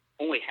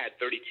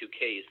 32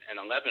 Ks, and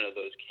 11 of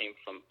those came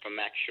from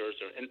Max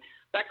Scherzer. And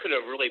that could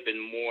have really been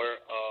more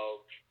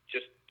of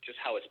just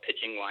how his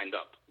pitching lined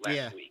up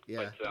last week.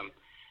 Yeah. But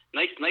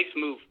nice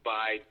move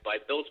by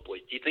Bill's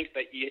Boys. Do you think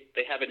that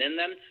they have it in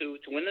them to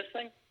win this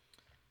thing?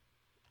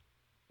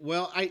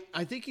 Well,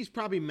 I think he's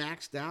probably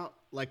maxed out,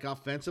 like,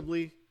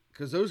 offensively,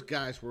 because those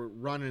guys were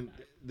running.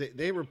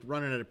 They were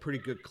running at a pretty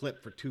good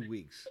clip for 2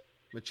 weeks.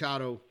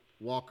 Machado,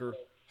 Walker,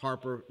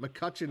 Harper,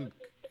 McCutchen,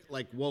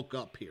 like, woke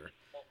up here.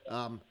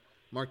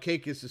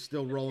 Markakis is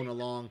still rolling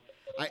along.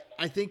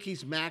 I think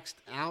he's maxed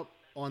out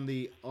on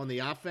the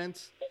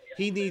offense.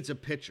 He needs a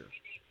pitcher.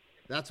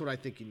 That's what I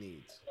think he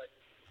needs.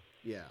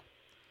 Yeah.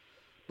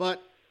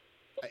 But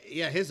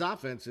yeah, his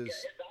offense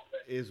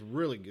is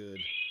really good.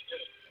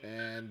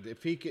 And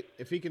if he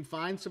can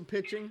find some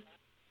pitching,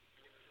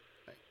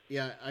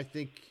 yeah, I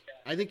think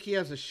he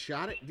has a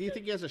shot at. Do you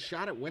think he has a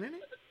shot at winning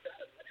it?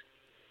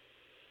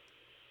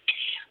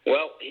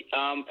 Well,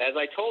 as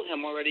I told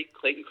him already,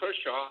 Clayton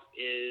Kershaw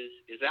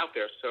is out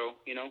there. So,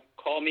 you know,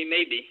 call me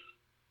maybe.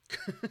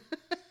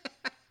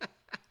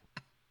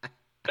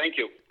 Thank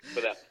you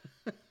for that.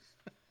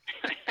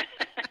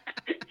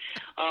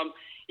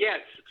 Yeah.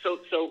 So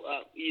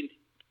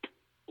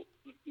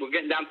we're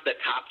getting down to the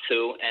top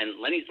 2, and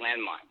Lenny's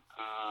Landmine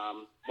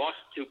lost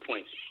 2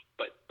 points,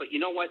 but you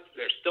know what?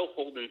 They're still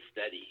holding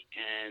steady,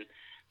 and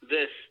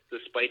this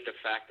despite the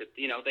fact that,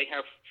 you know, they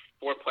have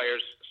 4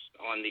 players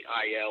on the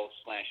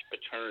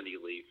IL/paternity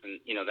leave, and,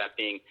 you know, that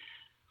being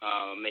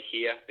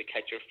Mejia, the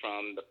catcher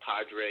from the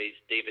Padres,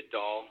 David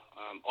Dahl,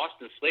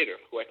 Austin Slater,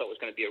 who I thought was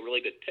going to be a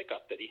really good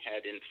pickup that he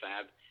had in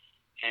Fab,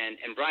 and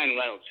Brian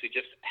Reynolds, who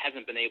just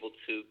hasn't been able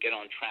to get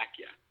on track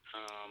yet.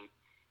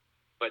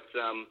 But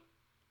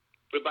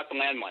what about the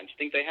Landmine? Do you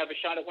think they have a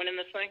shot at winning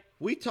this thing?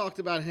 We talked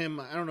about him.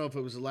 I don't know if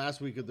it was the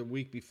last week or the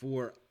week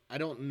before. I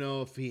don't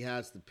know if he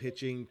has the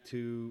pitching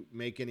to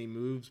make any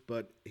moves,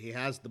 but he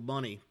has the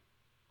money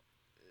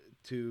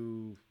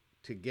to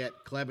get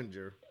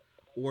Clevenger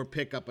or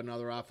pick up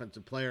another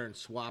offensive player and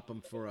swap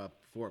him for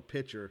a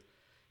pitcher.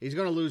 He's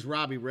going to lose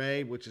Robbie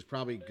Ray, which is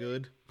probably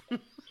good.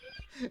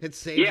 It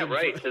saves him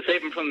to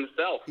save him from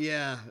himself.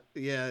 Yeah.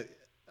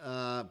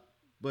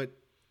 But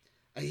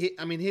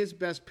I mean, his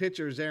best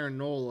pitcher is Aaron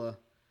Nola,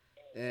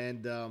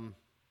 and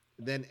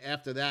then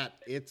after that,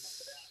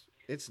 it's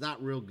It's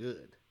not real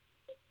good.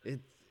 It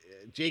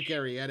Jake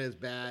Arrieta is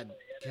bad.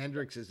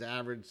 Kendricks is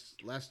average.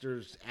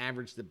 Lester's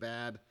average to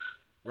bad.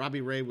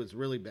 Robbie Ray was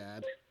really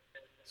bad.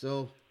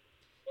 So,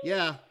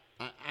 yeah,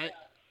 I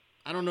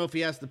don't know if he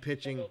has the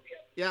pitching.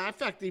 Yeah, in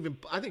fact,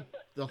 I think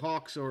the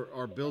Hawks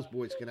or Bills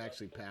boys can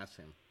actually pass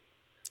him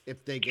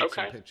if they get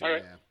some pitching. All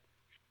right. Yeah.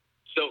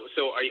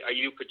 So are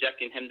you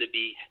projecting him to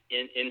be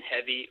in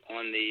heavy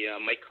on the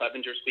Mike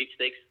Clevenger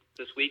sweepstakes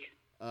this week?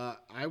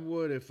 I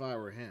would if I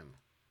were him.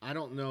 I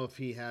don't know if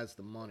he has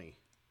the money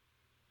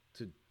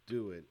to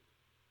do it.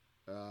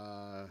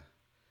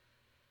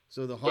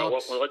 So the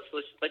Hawks. Well,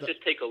 let's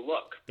just take a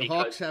look. The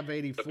Hawks have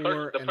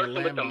 84, the and person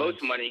the with the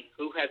most money,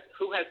 who has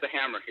the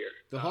hammer here?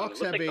 The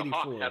Hawks have 84. The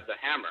Hawks have the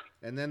hammer.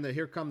 And then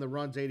here come the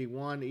runs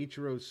 81,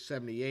 Ichiro's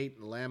 78,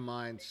 and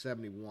Landmine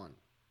 71.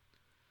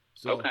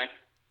 So, okay.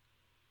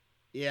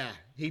 Yeah,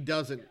 he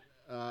doesn't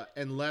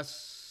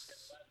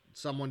unless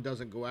someone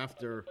doesn't go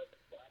after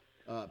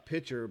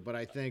pitcher, but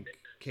I think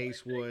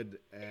Case would,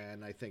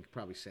 and I think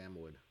probably Sam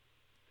would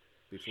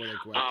before they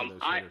go after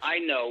those hitters. I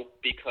know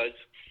because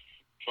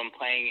from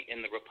playing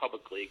in the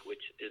Republic League,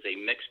 which is a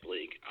mixed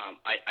league,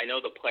 I know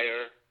the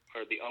player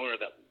or the owner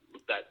that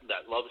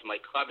loves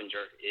Mike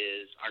Clevenger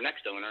is our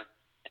next owner,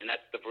 and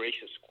that's the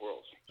Voracious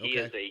Squirrels. Okay.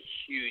 He is a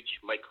huge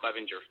Mike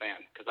Clevenger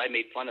fan because I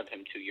made fun of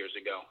him 2 years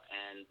ago,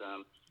 and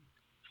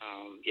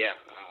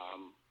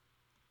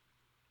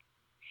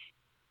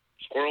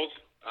Squirrels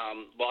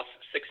lost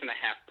 6.5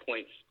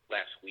 points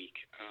last week,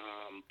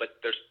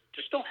 but they're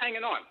still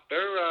hanging on.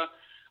 They're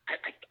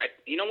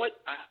you know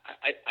what?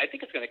 I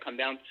think it's going to come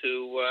down to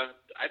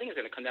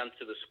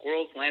the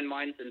Squirrels,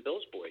 Landmines, and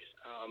Bills boys.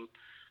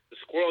 The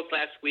Squirrels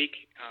last week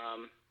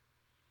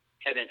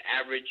had an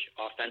average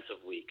offensive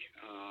week,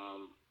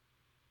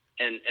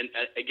 and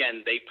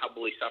again they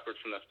probably suffered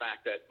from the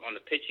fact that on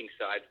the pitching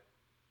side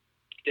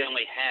they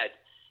only had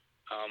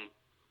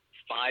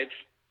 5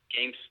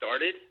 games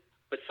started,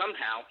 but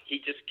somehow he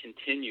just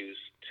continues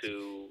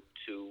to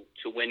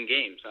win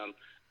games.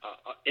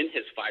 In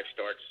his 5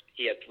 starts,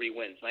 he had 3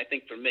 wins, and I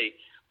think for me,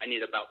 I need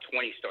about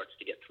 20 starts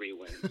to get 3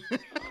 wins.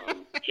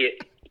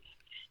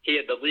 He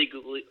had the league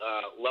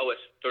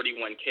lowest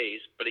 31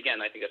 Ks, but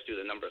again, I think that's due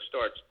to the number of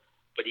starts.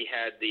 But he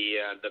had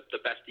the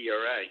best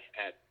ERA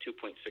at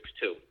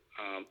 2.62.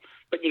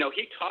 But he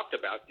talked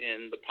about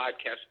in the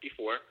podcast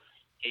before.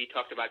 He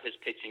talked about his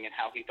pitching and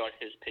how he thought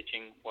his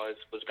pitching was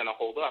going to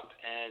hold up,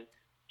 and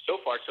so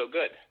far so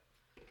good.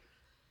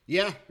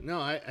 Yeah,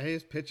 no,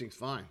 his pitching's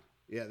fine.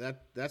 Yeah,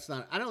 that's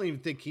not. I don't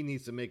even think he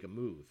needs to make a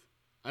move.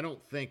 I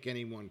don't think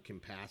anyone can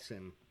pass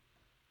him,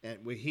 and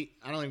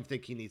I don't even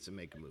think he needs to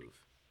make a move.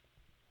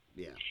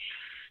 Yeah.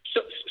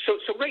 So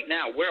right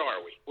now, where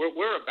are we?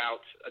 We're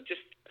about just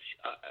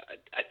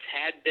a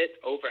tad bit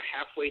over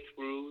halfway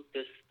through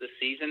this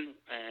season,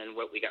 and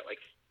what we got like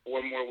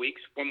 4 more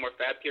weeks, 4 more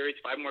fab periods,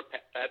 5 more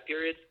fab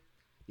periods.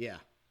 Yeah.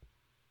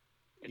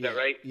 Is that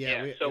right?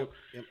 Yeah.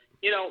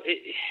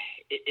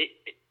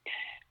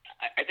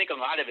 I think a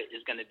lot of it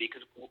is going to be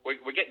because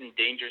we're getting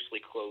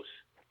dangerously close.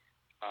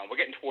 We're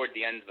getting toward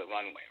the end of the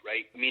runway,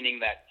 right? Meaning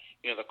that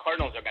the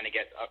Cardinals are going to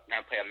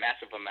play a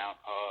massive amount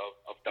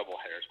of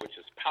doubleheaders, which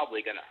is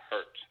probably going to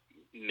hurt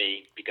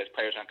me because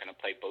players aren't going to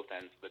play both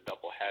ends of the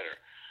doubleheader.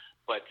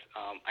 But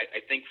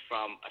I think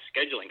from a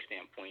scheduling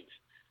standpoint,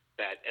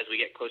 that as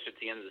we get closer to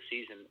the end of the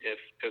season, if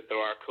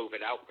there are COVID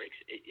outbreaks,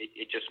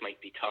 it just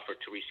might be tougher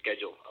to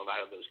reschedule a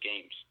lot of those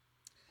games.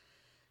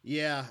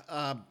 Yeah.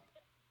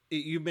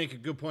 You make a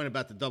good point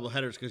about the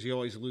doubleheaders because you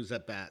always lose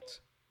at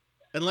bats,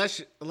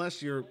 unless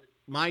you're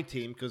my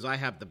team because I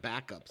have the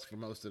backups for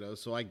most of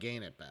those, so I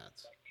gain at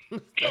bats.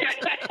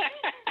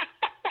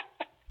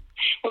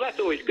 Well, that's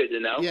always good to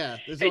know. Yeah,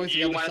 there's always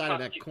the other side of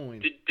that coin.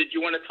 Did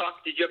you want to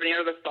talk? Did you have any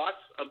other thoughts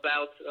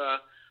about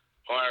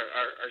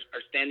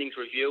our standings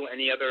review?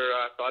 Any other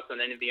thoughts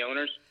on any of the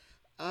owners?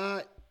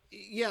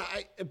 Yeah,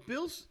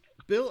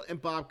 Bill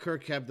and Bob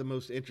Kirk have the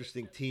most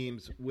interesting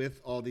teams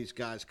with all these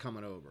guys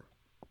coming over.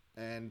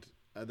 And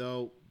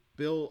though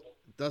Bill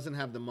doesn't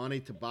have the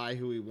money to buy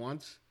who he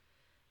wants,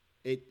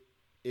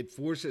 it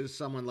forces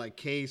someone like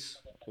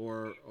Case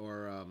or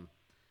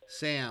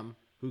Sam,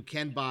 who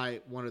can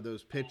buy one of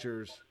those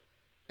pitchers,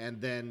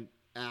 and then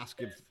ask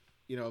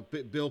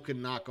if Bill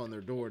can knock on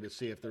their door to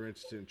see if they're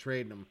interested in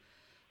trading them.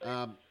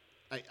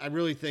 I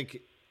really think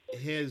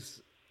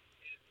his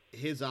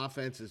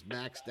offense is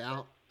maxed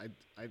out.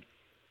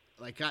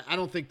 I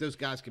don't think those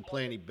guys can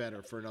play any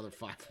better for another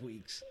 5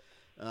 weeks.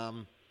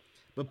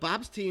 But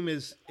Bob's team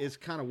is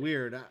kind of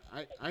weird.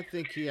 I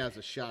think he has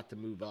a shot to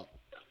move up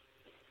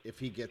if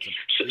he gets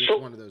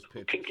one of those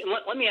pitchers.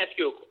 Let me ask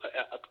you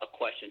a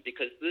question,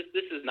 because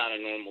this is not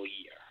a normal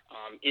year.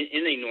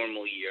 In a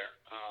normal year,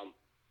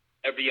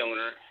 every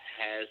owner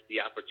has the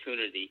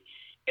opportunity,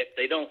 if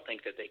they don't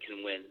think that they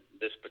can win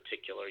this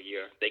particular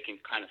year, they can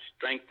kind of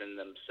strengthen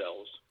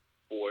themselves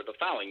for the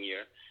following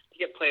year to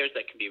get players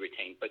that can be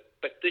retained. But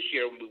this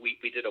year we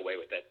did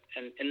away with it,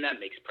 and that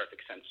makes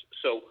perfect sense.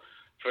 So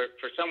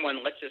for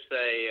someone, let's just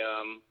say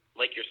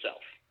like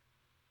yourself,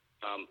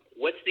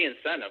 what's the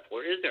incentive,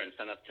 or is there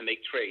incentive to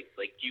make trades?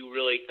 Like, do you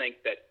really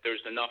think that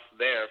there's enough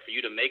there for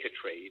you to make a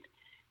trade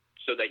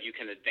so that you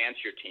can advance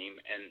your team?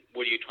 And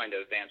what are you trying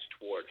to advance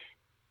toward?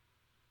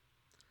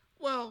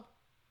 Well,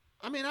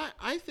 I mean,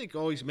 I think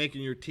always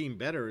making your team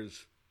better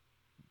is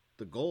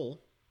the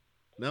goal.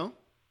 No?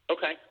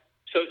 Okay.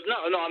 So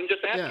no, I'm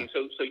just asking.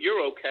 Yeah. So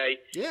you're okay.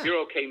 Yeah. You're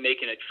okay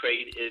making a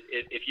trade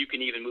if you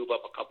can even move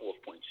up a couple of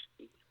points.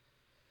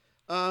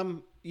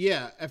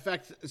 Yeah. In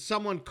fact,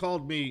 someone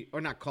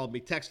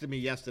texted me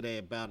yesterday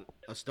about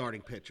a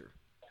starting pitcher,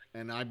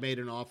 and I made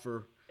an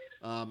offer.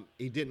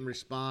 He didn't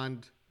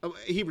respond. Oh,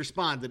 he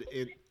responded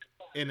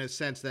in a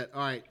sense that,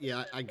 all right,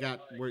 yeah, I got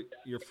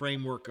your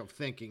framework of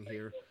thinking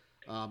here,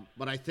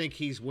 but I think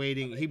he's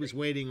waiting. He was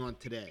waiting on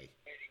today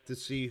to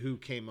see who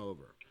came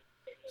over.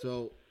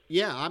 So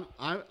yeah,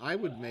 I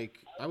would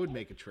make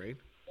a trade.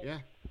 Yeah.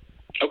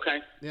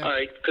 Okay. Yeah. All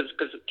right. Because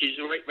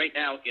right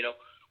now,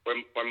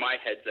 where my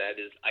head's at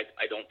is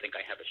I don't think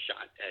I have a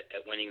shot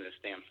at winning this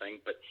damn thing.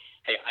 But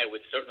hey, I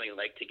would certainly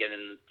like to get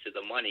into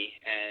the money,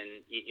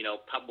 and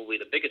probably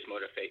the biggest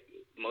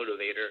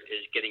motivator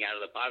is getting out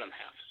of the bottom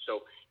half.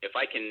 So if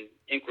I can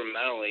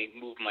incrementally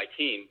move my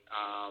team,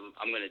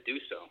 I'm going to do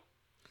so.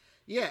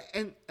 Yeah,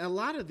 and a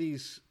lot of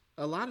these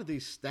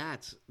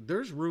stats,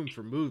 there's room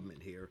for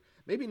movement here.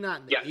 Maybe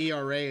not in the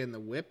ERA and the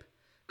WHIP,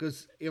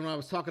 because I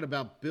was talking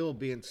about Bill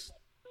being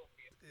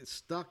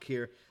stuck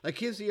here. Like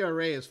his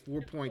ERA is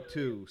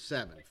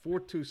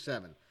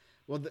 4.27.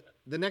 Well,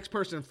 the next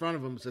person in front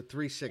of him is a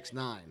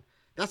 3.69.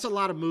 That's a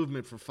lot of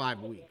movement for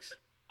 5 weeks,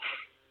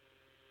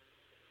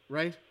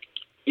 right?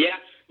 Yeah,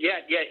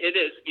 it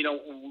is.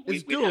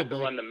 We have to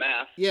run the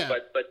math. Yeah,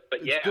 but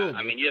yeah, doable.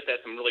 I mean, you have to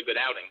have some really good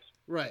outings.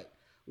 Right.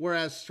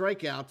 Whereas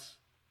strikeouts,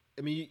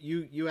 I mean,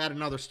 you add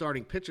another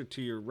starting pitcher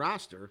to your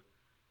roster,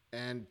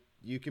 and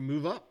you can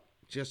move up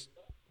just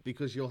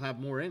because you'll have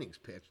more innings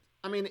pitched.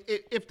 I mean,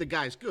 if the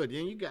guy's good,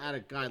 you got a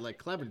guy like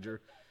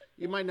Clevenger,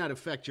 it might not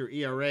affect your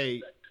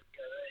ERA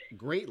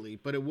greatly,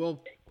 but it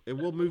will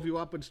move you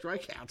up in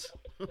strikeouts.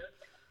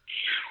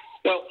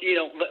 Well,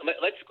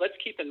 let's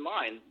keep in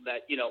mind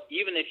that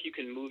even if you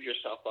can move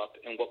yourself up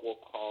in what we'll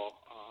call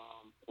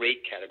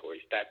rate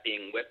categories, that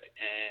being WHIP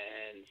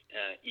and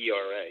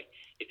ERA,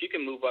 if you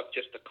can move up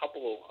just a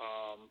couple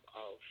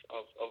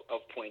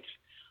of points,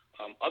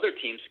 other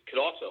teams could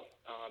also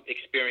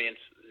experience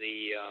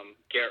the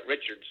Garrett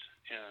Richards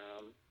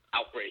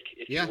outbreak,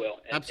 if you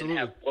will, and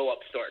have blow-up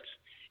starts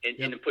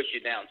and push you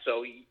down.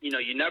 So,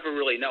 you never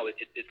really know.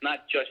 It's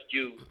not just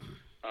you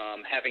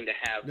having to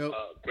have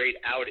great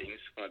outings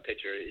from a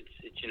pitcher. It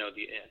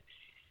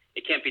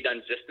can't be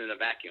done just in a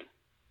vacuum.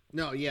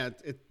 No,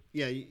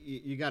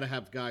 you got to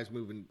have guys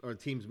moving or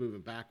teams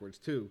moving backwards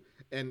too,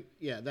 and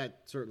that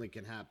certainly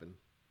can happen.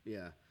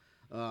 Yeah,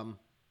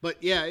 but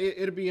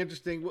it'll be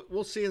interesting.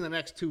 We'll see in the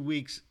next 2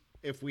 weeks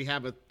if we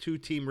have a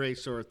 2-team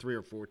race or a 3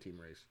 or 4-team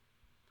race.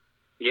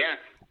 Yeah.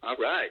 All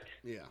right.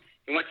 Yeah.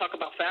 You want to talk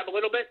about Fab a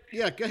little bit?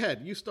 Yeah. Go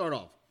ahead. You start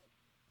off.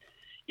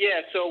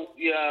 Yeah. So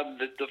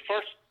the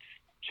first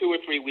 2 or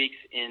 3 weeks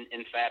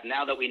in Fab,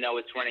 now that we know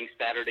it's running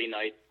Saturday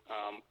night,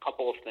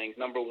 couple of things.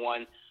 Number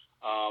one,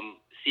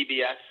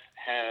 CBS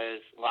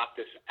has locked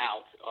us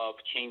out of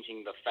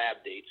changing the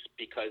Fab dates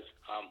because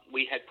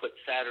we had put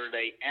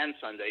Saturday and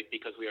Sunday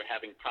because we were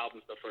having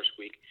problems the first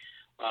week.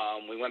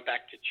 We went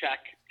back to check,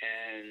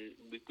 and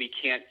we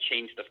can't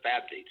change the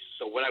Fab dates.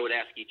 So what I would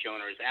ask each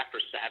owner is after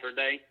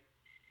Saturday,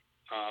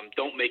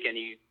 don't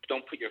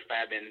put your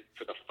Fab in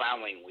for the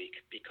following week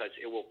because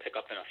it will pick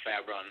up in a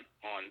Fab run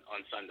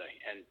on Sunday.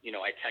 And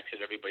I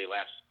texted everybody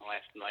last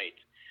night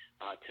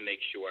to make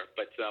sure.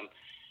 But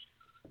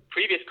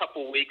previous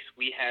couple of weeks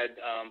we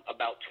had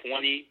about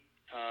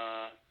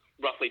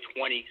roughly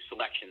 20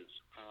 selections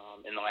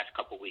in the last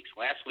couple of weeks.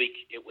 Last week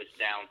it was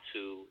down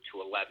to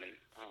 11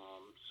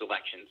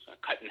 selections,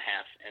 cut in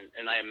half,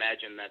 and I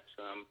imagine that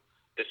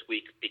this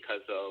week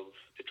because of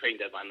the trade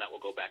deadline that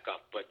will go back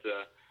up. But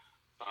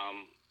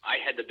I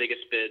had the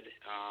biggest bid,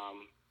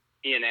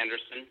 Ian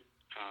Anderson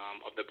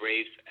of the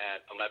Braves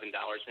at $11,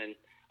 and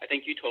I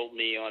think you told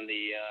me on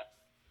the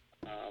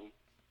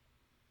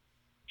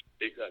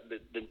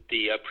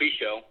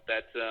pre-show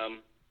that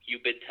you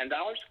bid $10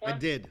 for him? I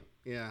did.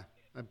 Yeah,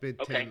 I bid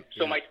 10. Okay,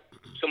 so my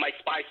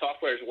spy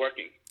software is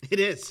working. It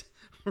is.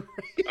 All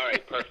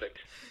right, perfect.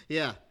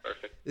 Yeah.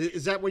 Perfect.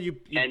 Is that where you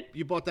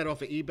bought that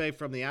off of eBay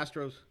from the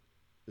Astros?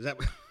 Is that?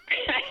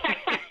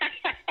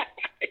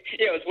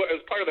 Yeah, it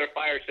was part of their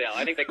fire sale.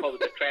 I think they called it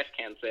the trash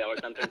can sale or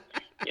something.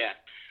 Yeah.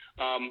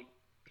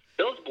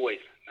 Bill's boys.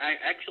 I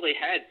actually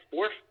had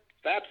 4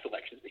 Fab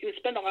selections. He didn't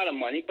spend a lot of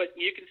money, but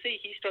you can see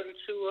he's starting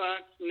to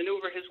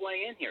maneuver his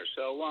way in here.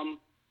 So,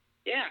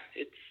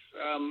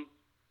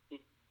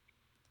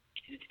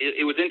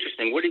 it was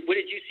interesting. What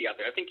did you see out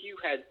there? I think you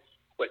had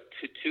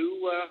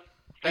two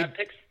Fab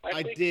picks last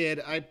week? I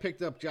did. I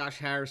picked up Josh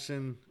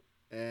Harrison,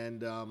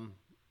 and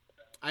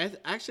I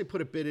actually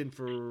put a bid in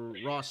for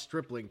Ross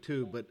Stripling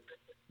too, but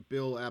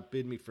Bill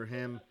outbid me for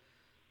him.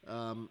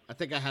 I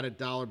think I had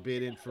 $1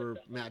 bid in for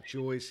Matt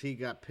Joyce. He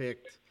got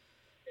picked.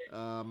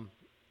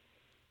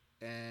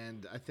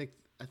 and I think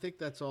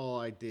that's all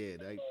I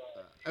did.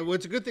 Well,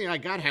 it's a good thing I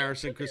got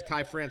Harrison because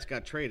Ty France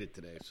got traded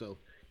today. So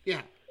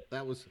yeah,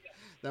 that was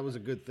a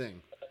good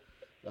thing.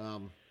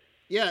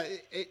 Yeah,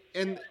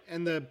 and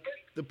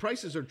the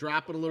prices are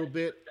dropping a little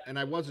bit, and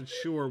I wasn't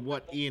sure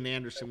what Ian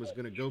Anderson was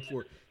going to go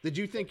for. Did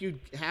you think you'd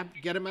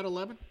get him at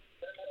 11?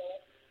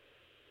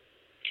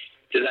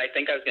 Did I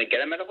think I was going to get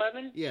him at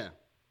 11? Yeah.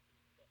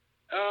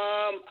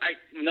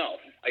 No,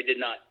 I did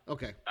not.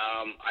 Okay.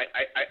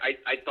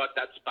 I thought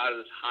that spot is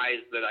as high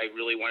as that I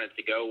really wanted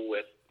to go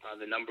with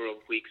the number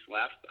of weeks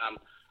left.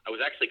 I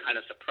was actually kind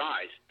of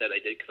surprised that I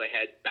did because I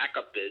had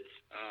backup bids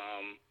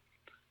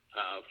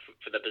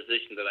for the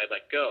position that I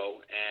let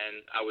go,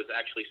 and I was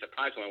actually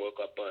surprised when I woke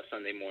up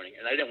Sunday morning.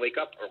 And I didn't wake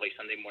up early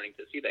Sunday morning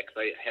to see that because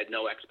I had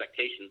no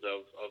expectations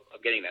of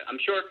getting that.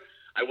 I'm sure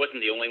I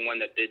wasn't the only one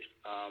that did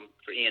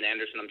for Ian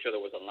Anderson. I'm sure there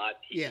was a lot.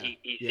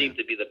 He seemed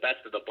to be the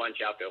best of the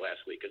bunch out there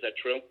last week. Is that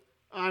true?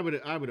 I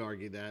would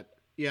argue that.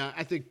 Yeah,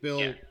 I think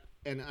Bill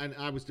and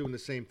I was doing the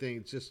same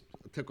thing. Just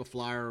took a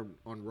flyer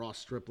on Ross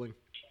Stripling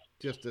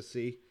just to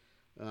see.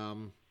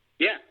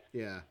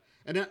 Yeah.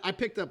 And then I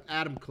picked up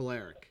Adam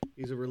Kolarek.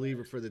 He's a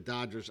reliever for the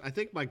Dodgers. I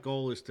think my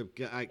goal is to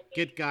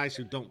get guys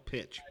who don't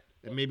pitch,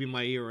 and maybe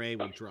my ERA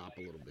will drop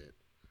a little bit.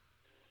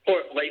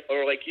 Or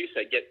like you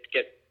said,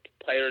 get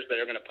players that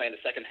are going to play in the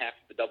second half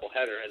of the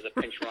doubleheader as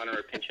a pinch runner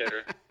or pinch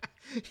hitter.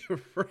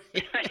 You're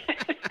right.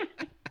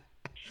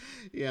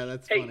 Yeah,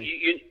 that's hey, funny.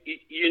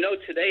 You know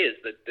today is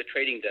the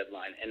trading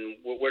deadline, and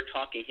we're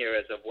talking here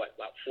as of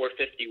about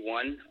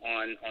 4:51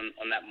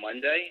 on that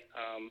Monday.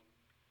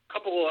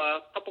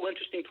 Couple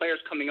interesting players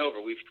coming over.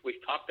 We've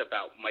talked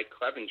about Mike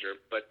Clevenger,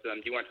 but do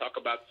you want to talk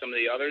about some of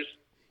the others?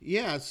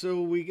 Yeah,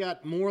 so we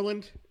got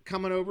Moreland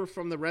coming over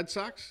from the Red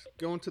Sox,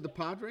 going to the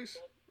Padres,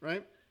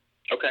 right?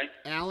 Okay.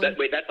 Allen.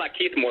 That's not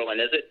Keith Moreland,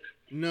 is it?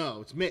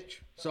 No, it's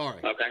Mitch. Sorry.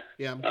 Okay.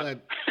 Yeah, I'm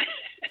glad.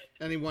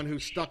 Anyone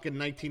who's stuck in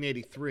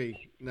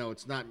 1983, no,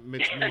 it's not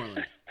Mitch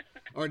Moreland,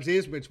 or it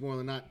is Mitch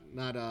Moreland,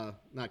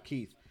 not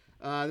Keith.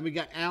 Then we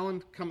got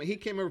Allen coming. He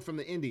came over from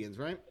the Indians,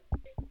 right?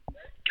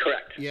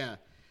 Correct. Yeah.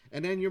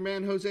 And then your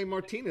man Jose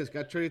Martinez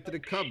got traded to the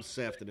Cubs this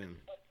afternoon.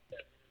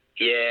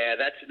 Yeah,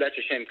 that's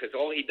a shame because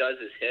all he does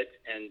is hit,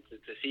 and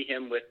to see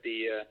him with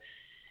the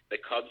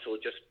Cubs will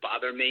just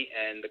bother me.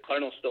 And the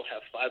Cardinals still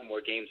have 5 more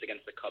games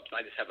against the Cubs. And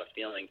I just have a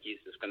feeling he's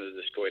just going to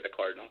destroy the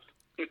Cardinals.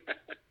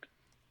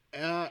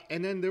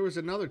 And then there was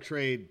another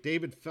trade.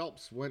 David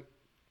Phelps went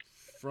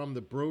from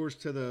the Brewers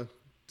to the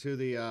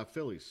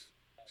Phillies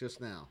just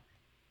now.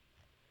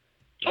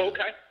 Oh,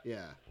 okay.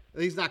 Yeah,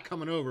 he's not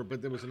coming over,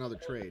 but there was another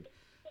trade.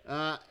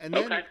 And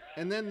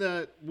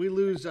then we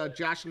lose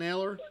Josh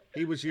Naylor.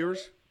 He was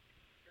yours.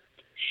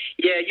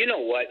 Yeah, you know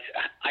what?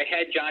 I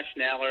had Josh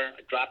Naylor,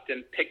 dropped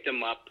him, picked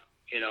him up.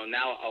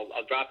 Now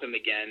I'll drop him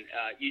again.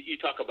 You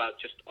talk about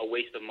just a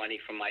waste of money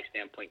from my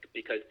standpoint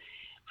because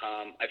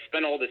I've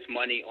spent all this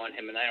money on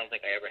him, and I don't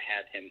think I ever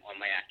had him on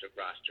my active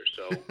roster.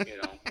 So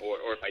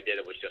or if I did,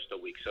 it was just a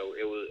week. So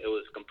it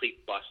was a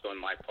complete bust on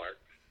my part.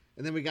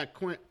 And then we got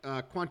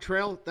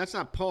Quantrill. That's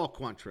not Paul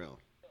Quantrill.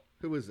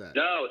 Who is that?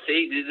 No,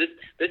 see,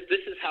 this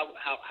is how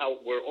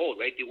we're old,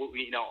 right?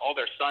 All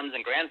their sons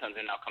and grandsons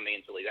are now coming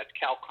into the league. That's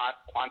Cal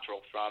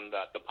Quantrill from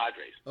the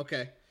Padres.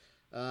 Okay.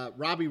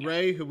 Robbie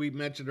Ray, who we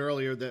mentioned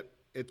earlier, that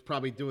it's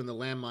probably doing the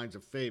landmines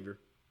a favor.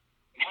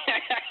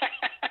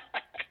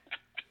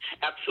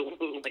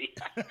 Absolutely.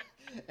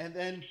 and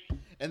then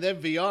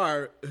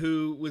VR,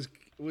 who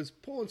was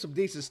pulling some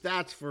decent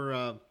stats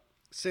for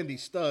Cindy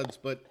Studs,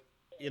 but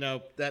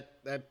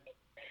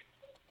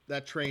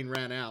that train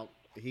ran out.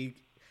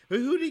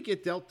 Who did he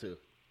get dealt to?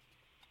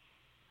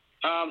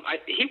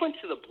 He went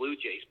to the Blue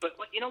Jays, but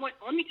you know what?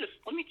 Let me just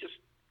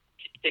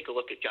take a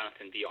look at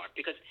Jonathan VR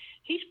because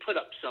he's put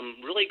up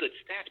some really good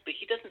stats, but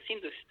he doesn't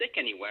seem to stick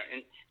anywhere.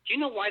 And do you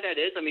know why that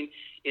is? I mean,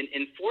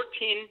 in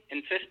 14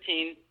 and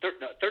 15,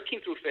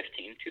 13 through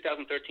 15,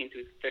 2013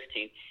 through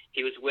 15,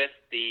 he was with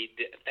the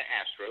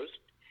Astros,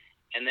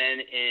 and then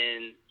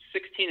in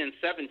 16 and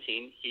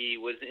 17, he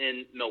was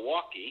in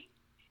Milwaukee.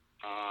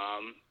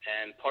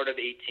 And part of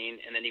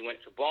 18, and then he went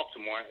to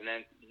Baltimore, and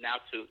then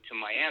now to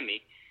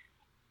Miami.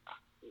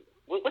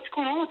 What's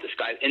going on with this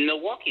guy? In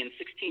Milwaukee in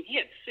 16, he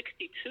had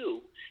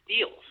 62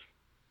 steals.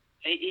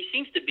 And he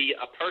seems to be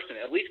a person,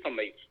 at least from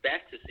a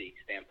fantasy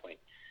standpoint,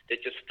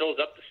 that just fills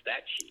up the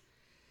stat sheet.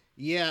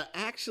 Yeah,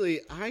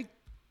 actually, I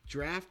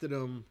drafted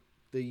him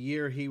the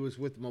year he was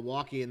with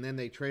Milwaukee, and then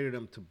they traded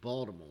him to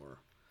Baltimore.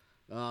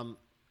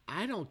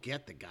 I don't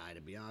get the guy,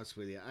 to be honest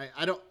with you.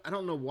 I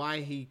don't know why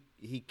he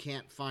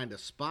can't find a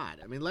spot.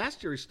 I mean,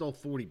 last year he stole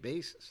 40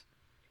 bases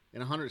in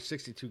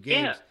 162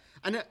 games.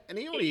 Yeah. And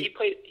he only he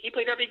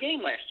played every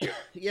game last year.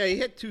 Yeah, he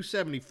hit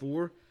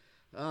 274.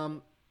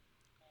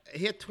 He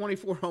hit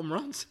 24 home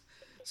runs.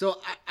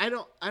 So I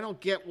don't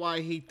get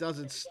why he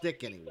doesn't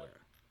stick anywhere.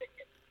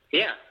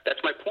 Yeah, that's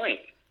my point.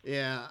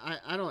 Yeah,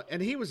 I don't.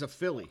 And he was a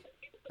Philly,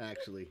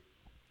 actually.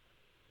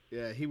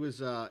 Yeah, he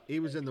was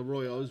in the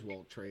Roy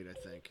Oswalt trade, I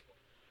think.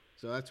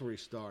 So that's where he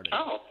started.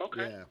 Oh,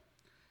 okay. Yeah.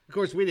 Of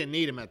course, we didn't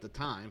need him at the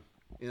time.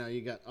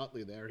 You got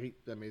Utley there.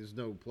 There's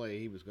no play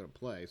he was going to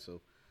play.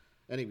 So,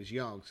 and he was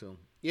young. So,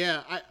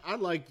 yeah, I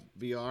like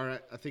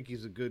VR. I think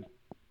he's a good,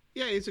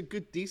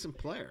 decent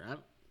player.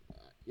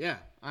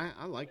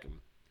 I like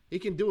him. He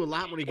can do a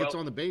lot when he gets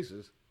on the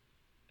bases.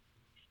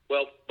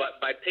 Well, but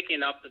by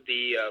picking up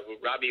the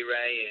Robbie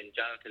Ray and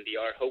Jonathan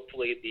VR,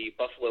 hopefully the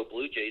Buffalo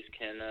Blue Jays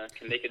can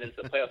make it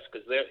into the playoffs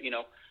because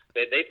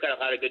they've got a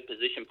lot of good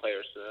position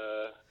players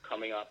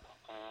coming up,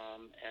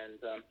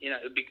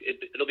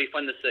 it'll be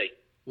fun to see.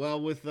 Well,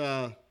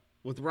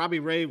 with Robbie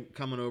Ray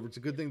coming over, it's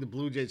a good thing the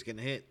Blue Jays can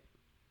hit.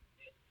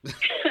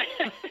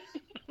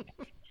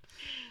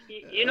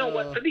 You know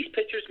what? For these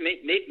pitchers,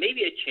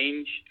 maybe a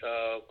change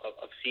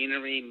of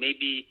scenery.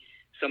 Maybe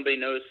somebody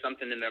knows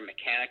something in their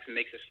mechanics and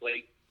makes a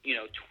slight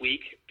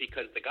tweak,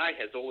 because the guy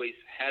has always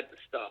had the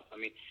stuff. I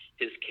mean,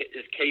 his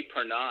K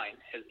per nine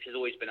has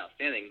always been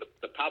outstanding.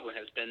 The problem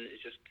has been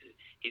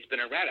he's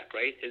been erratic,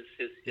 right?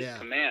 His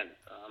command.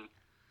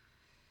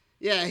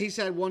 Yeah, he's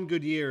had one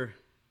good year.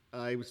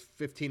 He was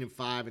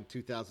 15-5 in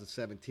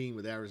 2017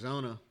 with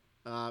Arizona.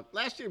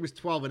 Last year was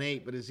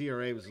 12-8, but his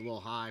ERA was a little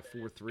high,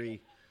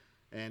 4.3.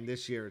 And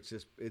this year it's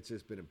just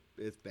been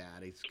it's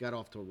bad. He's got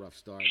off to a rough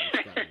start.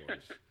 It's gotten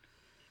worse.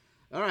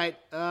 All right,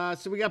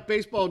 so we got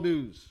baseball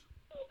news.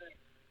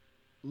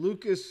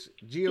 Lucas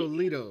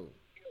Giolito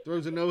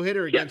throws a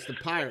no-hitter against the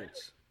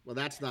Pirates. Well,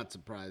 that's not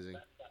surprising.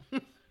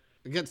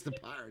 Against the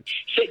Pirates.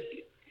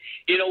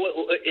 You know what?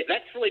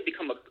 That's really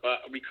become a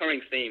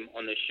recurring theme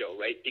on this show,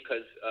 right?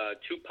 Because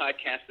 2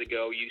 podcasts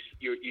ago, you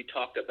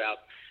talked about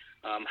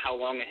how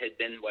long it had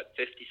been,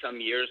 50-some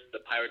years the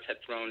Pirates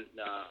had thrown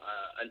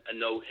a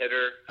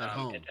no-hitter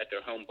at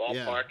their home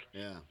ballpark.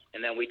 Yeah.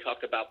 And then we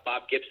talked about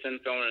Bob Gibson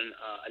throwing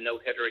a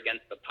no-hitter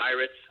against the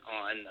Pirates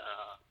on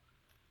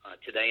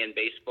Today in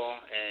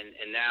Baseball.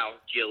 And now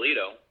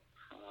Giolito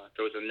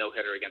throws a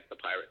no-hitter against the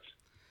Pirates.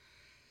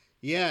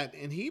 Yeah,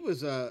 and he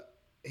was a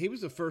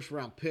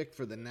first-round pick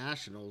for the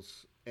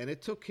Nationals, and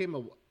it took him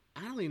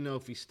I don't even know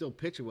if he's still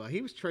pitching well.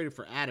 He was traded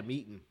for Adam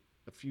Eaton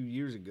a few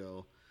years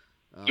ago.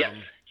 Yep.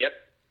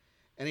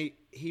 And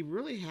he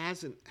really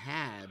hasn't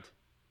had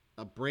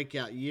a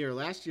breakout year.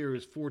 Last year he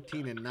was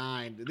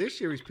 14-9. This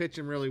year he's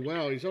pitching really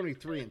well. He's only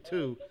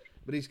 3-2,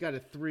 but he's got a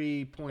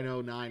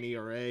 3.09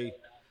 ERA.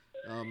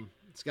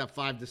 He's got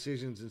 5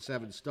 decisions and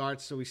 7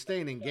 starts, so he's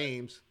staying in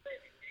games.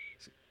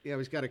 Yeah,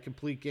 he's got a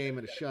complete game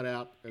and a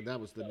shutout, and that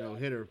was the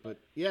no-hitter. But,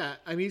 yeah,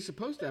 I mean, he's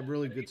supposed to have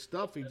really good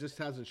stuff. He just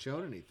hasn't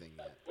shown anything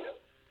yet.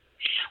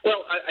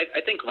 Well,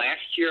 I think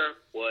last year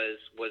was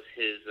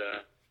his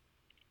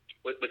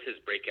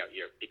breakout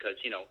year because,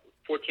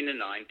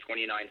 14-9,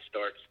 29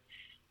 starts,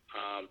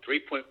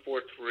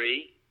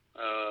 3.43,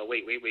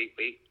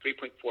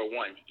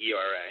 3.41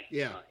 ERA.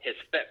 Yeah. His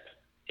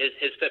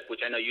FIP,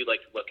 which I know you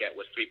like to look at,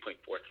 was 3.43.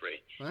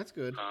 Well, that's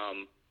good.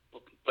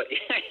 But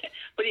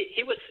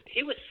he was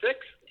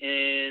 6th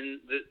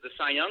in the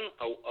Cy Young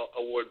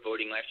Award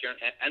voting last year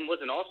and was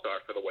an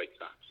All-Star for the White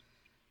Sox.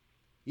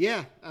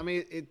 Yeah, I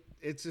mean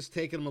it's just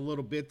taken him a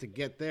little bit to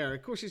get there.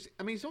 Of course, he's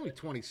only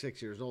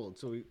 26 years old,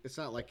 so it's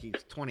not like he's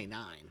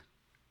 29.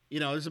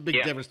 There's a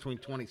big difference between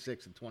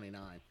 26 and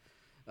 29.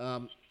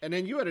 And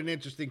then you had an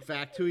interesting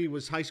fact who he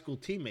was high school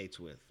teammates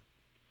with.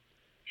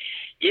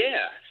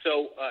 Yeah,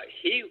 so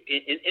he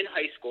in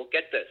high school,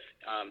 get this,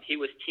 he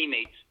was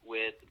teammates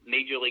with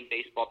Major League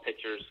Baseball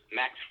pitchers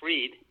Max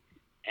Fried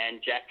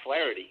and Jack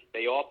Flaherty.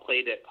 They all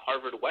played at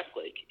Harvard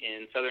Westlake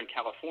in Southern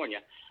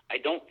California. I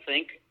don't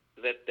think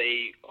that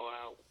they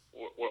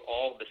were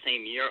all the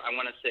same year. I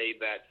want to say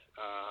that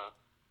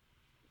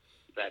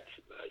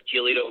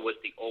Giolito was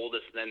the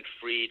oldest, then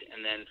Fried,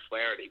 and then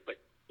Flaherty. But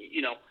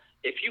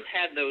if you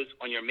had those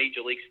on your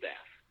major league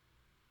staff,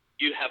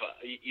 you'd have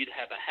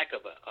a heck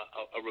of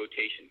a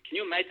rotation. Can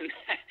you imagine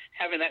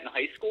having that in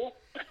high school?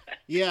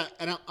 Yeah,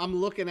 and I'm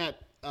looking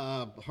at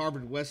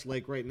Harvard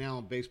Westlake right now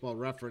on Baseball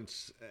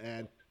Reference,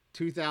 and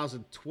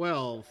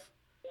 2012,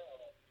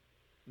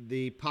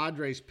 the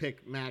Padres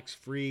picked Max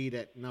Fried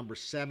at number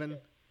 7.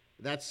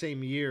 That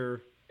same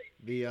year,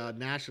 the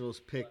Nationals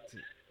picked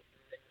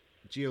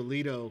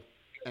Giolito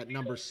at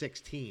number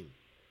 16.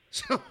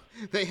 So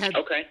they had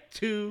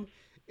 2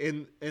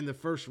 in the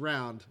first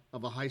round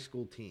of a high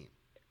school team.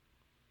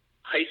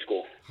 High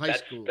school.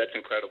 That's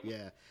incredible.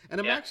 Yeah.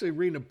 And I'm actually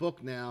reading a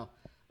book now,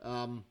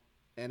 and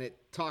it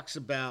talks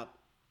about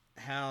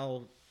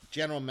how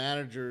general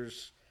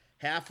managers,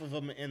 half of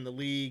them in the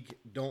league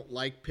don't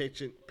like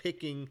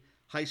picking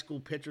high school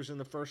pitchers in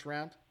the first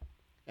round,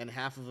 and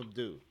half of them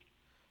do.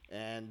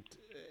 And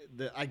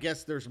I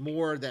guess there's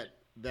more that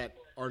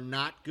are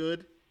not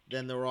good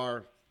than there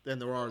are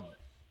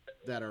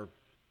that are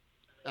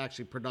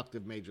actually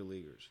productive major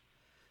leaguers.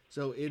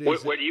 So it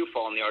is. Where do you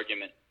fall in the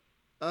argument?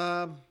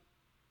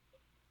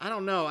 I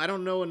don't know. I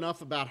don't know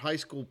enough about high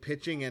school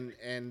pitching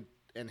and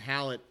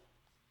how it.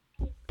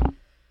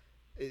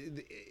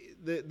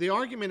 The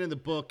argument in the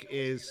book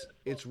is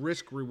it's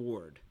risk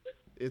reward.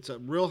 It's a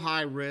real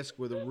high risk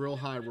with a real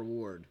high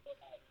reward,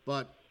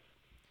 but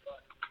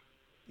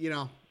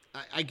the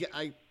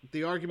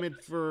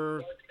argument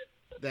for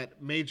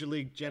that major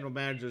league general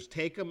managers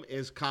take them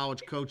is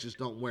college coaches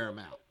don't wear them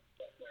out.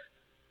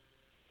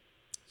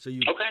 So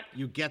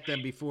you get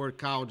them before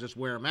colleges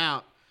wear them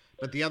out.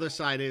 But the other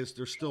side is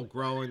they're still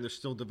growing, they're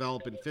still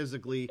developing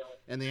physically,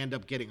 and they end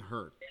up getting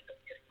hurt.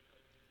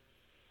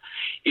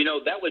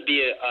 That would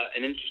be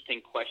an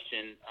interesting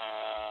question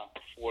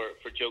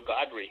for Joe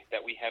Godry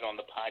that we had on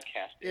the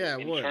podcast.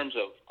 In terms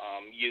of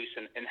use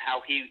and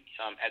how he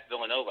at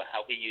Villanova,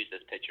 how he used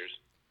his pitchers.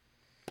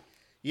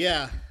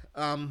 Yeah,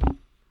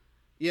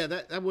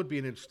 that would be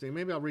an interesting.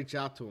 Maybe I'll reach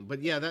out to him.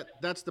 But yeah,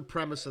 that's the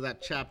premise of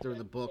that chapter in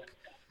the book.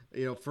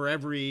 For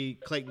every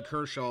Clayton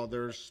Kershaw,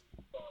 there's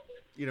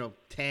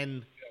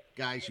 10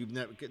 guys you've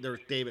never. There's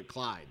David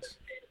Clydes.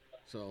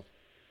 So,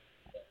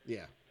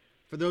 yeah.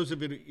 For those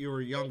of you who are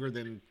younger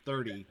than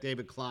 30,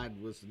 David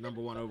Clyde was the number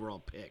 1 overall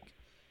pick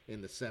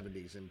in the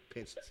 70s and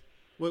pitched.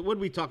 What did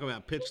we talk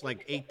about? Pitched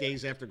like 8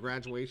 days after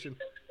graduation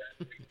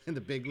in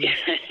the big leagues.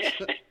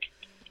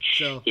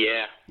 So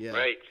yeah,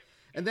 right.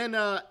 And then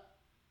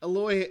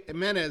Eloy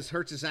Jimenez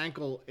hurts his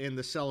ankle in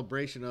the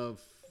celebration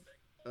of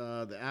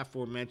the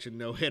aforementioned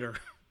no-hitter.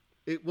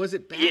 Was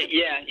it bad?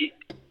 Yeah.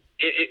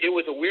 It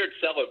was a weird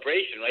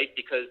celebration, right?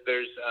 Because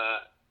there's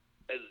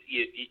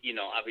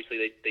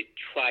obviously they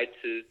tried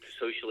to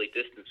socially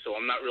distance, so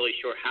I'm not really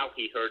sure how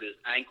he hurt his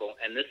ankle.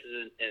 And this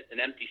is an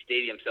empty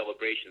stadium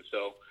celebration,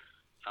 so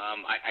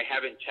I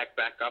haven't checked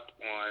back up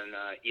on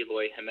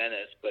Eloy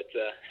Jimenez, but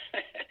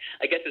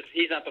I guess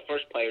he's not the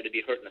first player to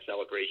be hurt in a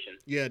celebration.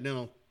 Yeah,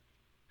 no.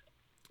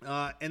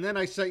 And then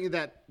I sent you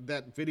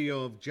that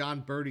video of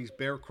John Birdie's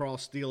bear crawl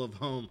steal of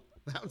home.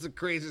 That was the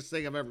craziest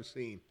thing I've ever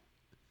seen.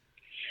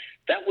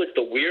 That was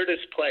the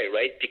weirdest play,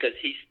 right? Because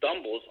he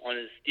stumbles on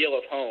his steal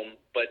of home,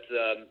 but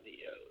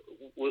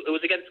it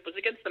was against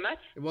the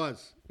Mets. It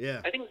was, yeah.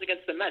 I think it was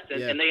against the Mets,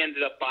 and they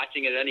ended up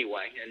botching it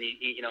anyway. And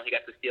he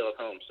got the steal of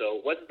home. So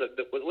it wasn't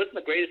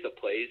the greatest of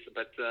plays,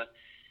 but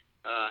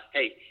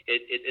hey,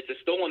 it's a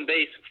stolen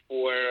base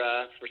for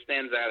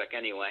Stan Zadek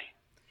anyway.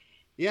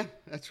 Yeah,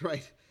 that's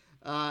right.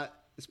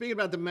 Speaking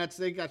about the Mets,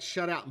 they got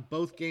shut out in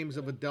both games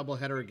of a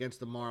doubleheader against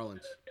the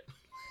Marlins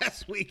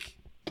last week.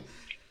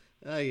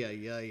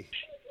 Ay.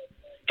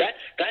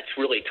 That's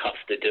really tough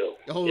to do.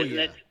 Oh, isn't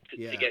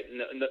yeah. it? To get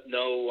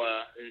no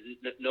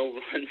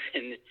runs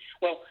in.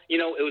 Well,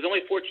 it was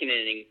only 14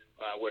 innings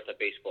worth of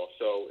baseball,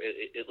 so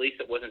at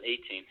least it wasn't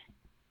 18.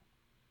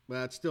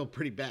 Well, it's still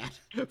pretty bad.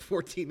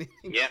 14 innings.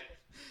 Yeah.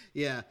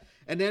 Yeah.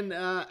 And then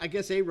I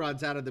guess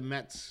A-Rod's out of the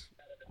Mets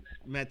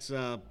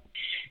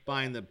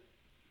buying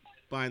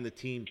the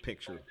team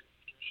picture.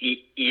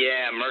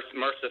 Yeah,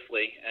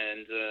 mercifully,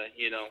 and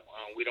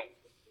we don't.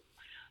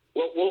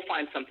 We'll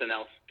find something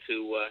else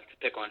to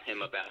pick on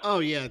him about. Oh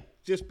yeah,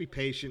 just be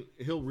patient.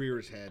 He'll rear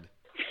his head.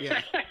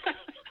 Yeah.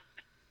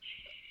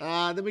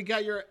 Then we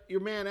got your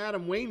man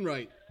Adam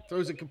Wainwright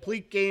throws a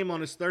complete game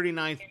on his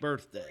 39th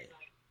birthday.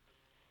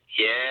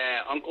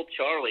 Yeah, Uncle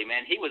Charlie,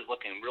 man, he was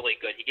looking really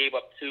good. He gave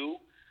up 2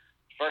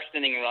 first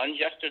inning runs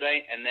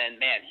yesterday, and then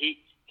man,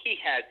 he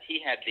had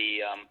the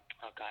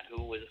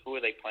who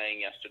were they playing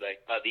yesterday?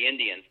 The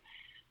Indians.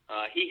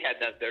 He had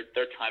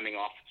their timing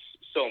off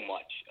so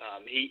much.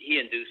 He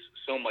induced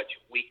so much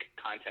weak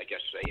contact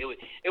yesterday.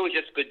 It was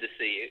just good to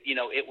see.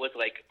 It was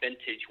like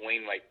vintage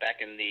Wainwright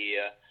back in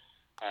the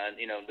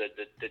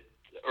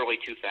early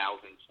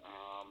 2000s.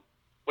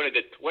 What a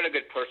good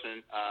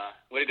person.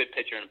 What a good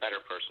pitcher and a better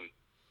person.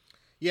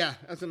 Yeah,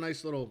 that's a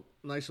nice little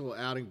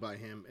outing by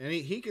him, and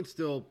he's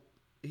still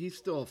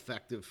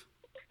effective.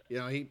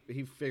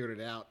 He figured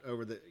it out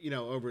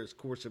over his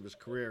course of his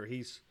career.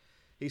 He's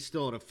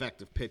still an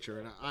effective pitcher,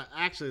 and I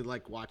actually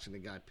like watching the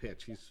guy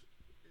pitch.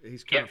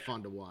 He's kind of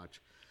fun to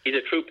watch. He's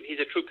a true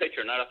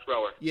pitcher, not a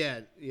thrower.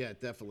 Yeah,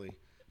 definitely.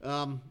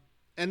 And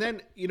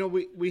then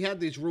we had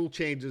these rule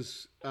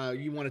changes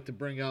you wanted to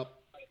bring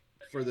up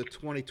for the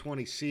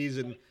 2020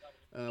 season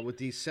with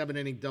these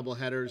 7-inning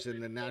doubleheaders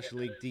in the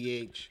National League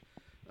DH.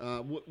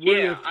 What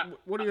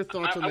are your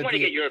thoughts on the DH? I want to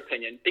get your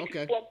opinion.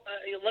 Okay. Well,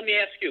 let me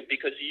ask you,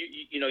 because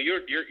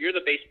you're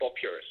the baseball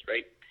purist,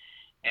 right?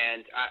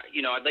 And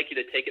I'd like you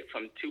to take it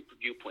from 2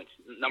 viewpoints.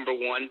 Number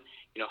one,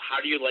 how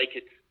do you like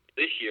it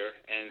this year,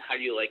 and how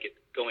do you like it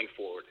going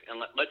forward? And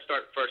let's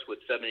start first with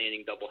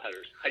 7-inning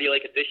doubleheaders. How do you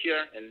like it this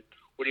year, and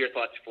what are your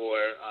thoughts for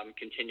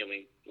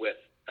continuing with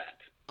that?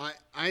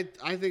 I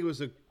think it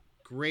was a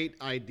great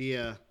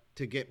idea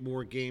to get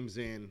more games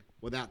in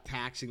without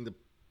taxing the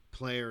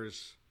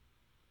players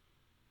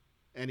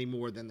any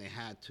more than they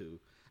had to.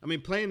 I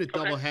mean, playing the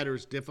doubleheader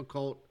is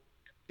difficult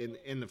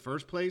in the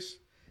first place.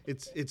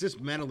 It's just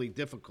mentally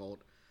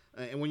difficult,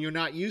 and when you're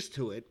not used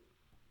to it,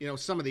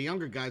 some of the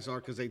younger guys are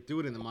because they do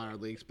it in the minor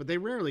leagues, but they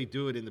rarely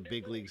do it in the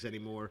big leagues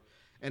anymore.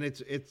 And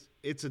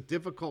it's a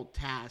difficult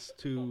task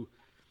to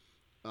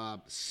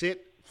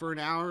sit for an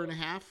hour and a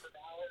half,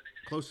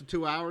 close to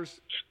 2 hours,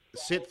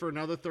 sit for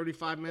another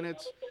 35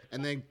 minutes,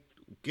 and then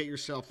get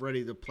yourself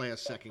ready to play a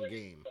second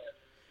game.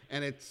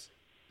 And it's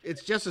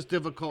just as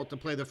difficult to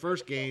play the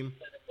first game,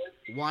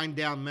 wind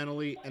down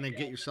mentally, and then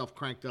get yourself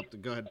cranked up to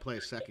go ahead and play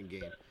a second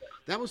game.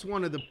 That was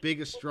one of the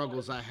biggest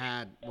struggles I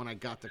had when I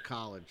got to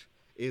college,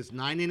 is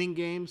 9-inning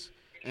games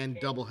and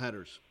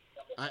doubleheaders.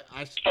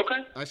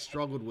 Okay. I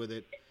struggled with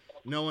it,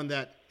 knowing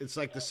that it's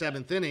like the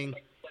 7th inning,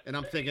 and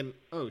I'm thinking,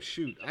 oh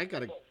shoot, I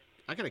gotta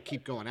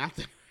keep going out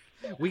there.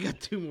 We got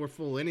 2 more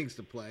full innings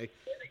to play,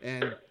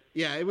 and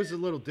yeah, it was a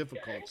little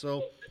difficult.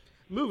 So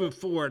moving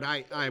forward,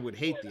 I would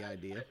hate the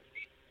idea.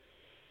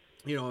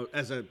 You know,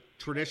 as a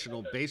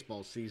traditional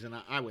baseball season,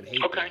 I would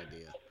hate the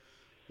idea.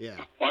 Yeah.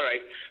 All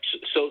right.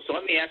 So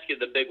let me ask you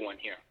the big one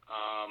here.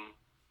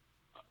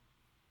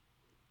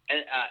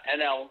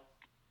 NL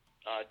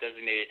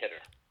designated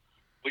hitter.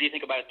 What do you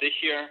think about it this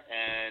year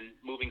and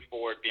moving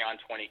forward beyond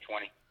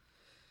 2020?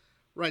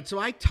 Right. So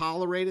I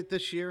tolerate it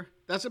this year.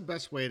 That's the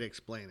best way to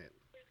explain it.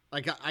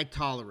 Like, I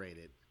tolerate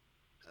it.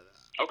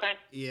 Okay.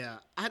 Yeah.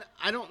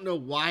 I don't know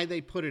why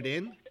they put it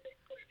in.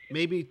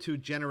 Maybe to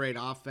generate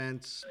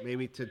offense,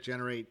 maybe to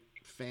generate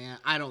fan.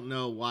 I don't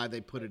know why they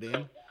put it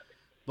in,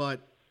 but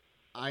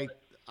I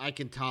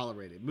can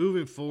tolerate it.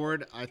 Moving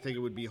forward, I think it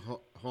would be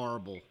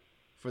horrible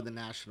for the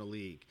National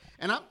League.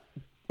 And I'm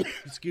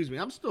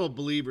I'm still a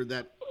believer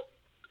that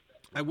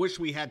I wish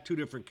we had 2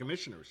 different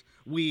commissioners.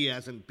 We,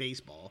 as in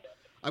baseball.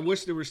 I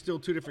wish there were still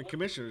 2 different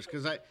commissioners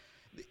because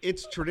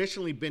it's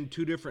traditionally been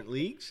 2 different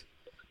leagues,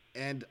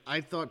 and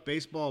I thought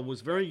baseball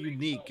was very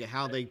unique at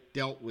how they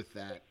dealt with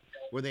that,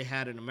 where they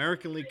had an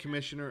American League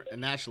commissioner, a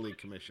National League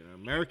commissioner,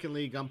 American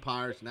League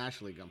umpires,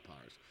 National League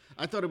umpires.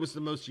 I thought it was the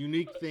most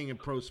unique thing in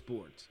pro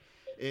sports.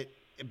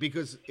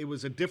 Because it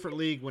was a different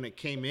league when it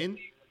came in,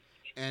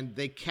 and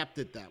they kept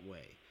it that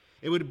way.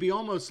 It would be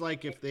almost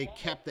like if they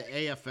kept the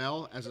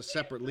AFL as a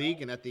separate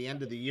league and at the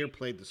end of the year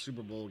played the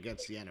Super Bowl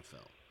against the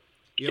NFL.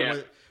 You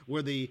know,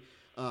 where the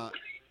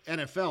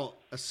NFL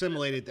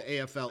assimilated the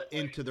AFL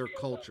into their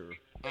culture.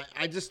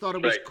 I just thought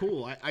it was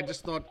cool. I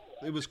just thought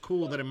it was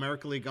cool that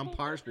American League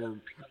umpires were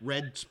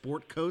red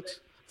sport coats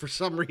for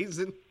some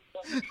reason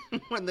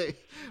when they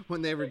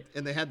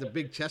had the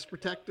big chest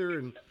protector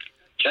and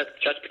chest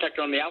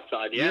protector on the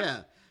outside. Yeah.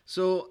 Yeah.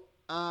 So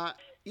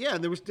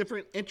there was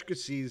different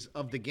intricacies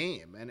of the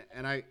game,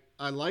 and I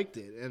liked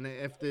it. And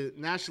if the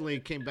National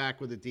League came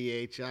back with a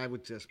DH, I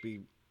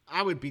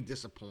would be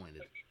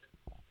disappointed.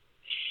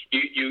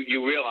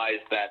 You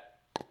realize that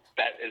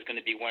is going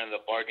to be one of the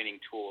bargaining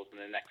tools in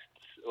the next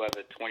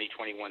the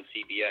 2021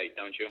 CBA,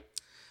 don't you?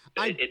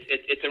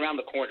 It's around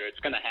the corner.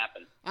 It's going to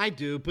happen. I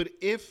do, but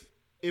if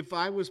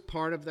I was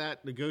part of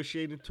that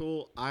negotiating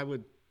tool, I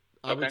would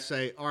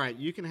say, all right,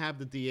 you can have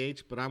the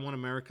DH, but I want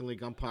American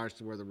League umpires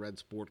to wear the red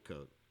sport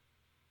coat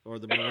or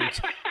the maroon.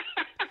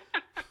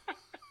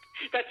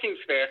 That seems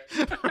fair.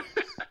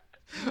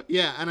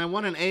 Yeah, and I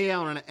want an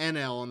AL and an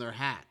NL on their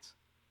hats.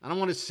 I don't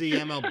want to see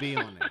MLB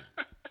on there.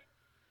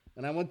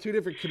 And I want 2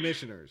 different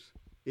commissioners.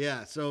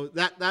 Yeah, so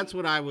that's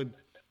what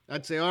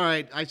I'd say, all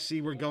right, I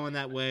see we're going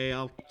that way.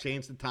 I'll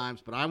change the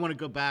times, but I want to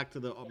go back to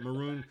the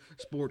maroon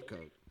sport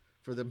coat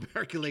for the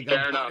American League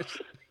umpires.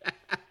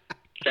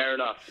 Fair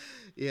enough.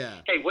 Yeah.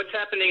 Hey, what's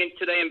happening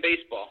today in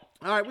baseball?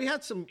 All right, we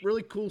had some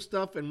really cool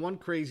stuff and one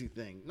crazy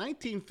thing.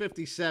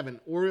 1957,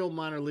 Oriole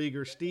minor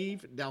leaguer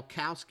Steve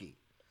Dalkowski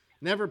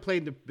never played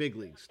in the big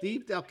league.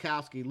 Steve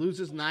Dalkowski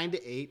loses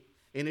 9-8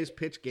 in his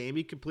pitch game.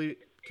 He completed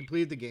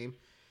the game.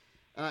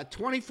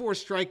 24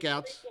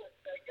 strikeouts,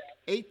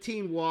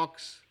 18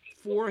 walks,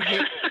 4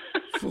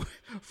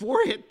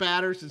 hit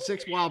batters, and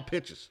 6 wild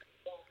pitches.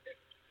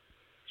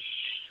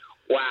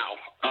 Wow.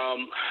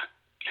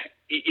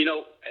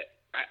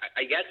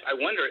 I guess I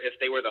wonder if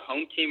they were the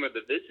home team or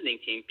the visiting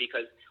team,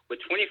 because with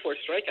 24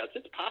 strikeouts,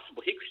 it's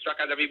possible he struck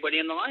out everybody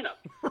in the lineup.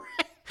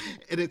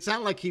 And it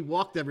sounded like he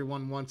walked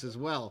everyone once as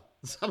well.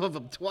 Some of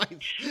them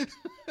twice.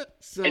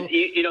 So and,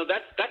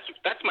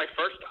 that's my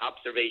first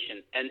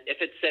observation. And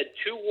if it said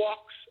 2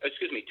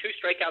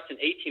 strikeouts and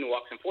 18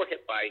 walks and 4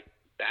 hit by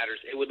batters,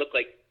 it would look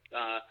like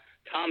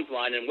Tom's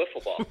line in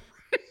wiffle ball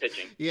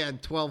pitching. Yeah,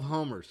 and 12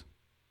 homers.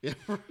 Yeah.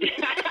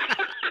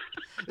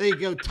 There you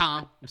go,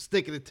 Tom. I'm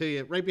sticking it to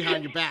you right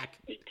behind your back.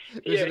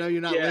 Because I know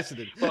you're not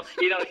listening. Well,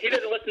 he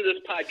doesn't listen to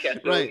this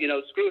podcast, so, right.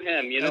 Screw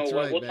him. That's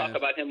right, we'll man. talk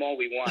about him all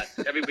we want.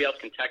 Everybody else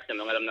can text him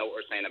and let him know what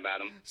we're saying about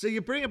him. So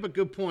you bring up a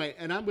good point,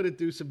 and I'm going to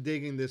do some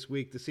digging this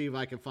week to see if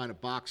I can find a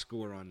box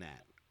score on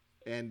that.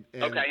 And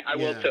okay, I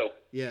will too.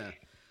 Yeah.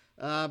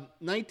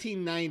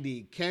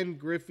 1990, Ken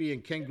Griffey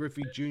and Ken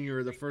Griffey Jr.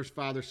 are the first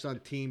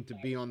father-son team to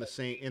be in the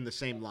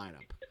same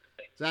lineup.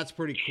 So that's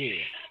pretty cool.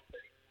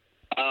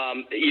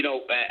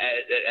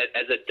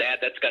 As a dad,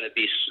 that's got to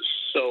be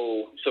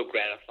so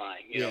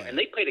gratifying, you know. And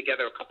they played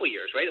together a couple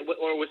years, right?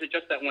 Or was it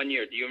just that 1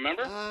 year? Do you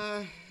remember?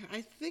 I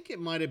think it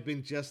might have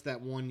been just that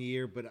 1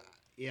 year, but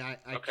I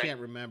can't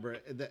remember.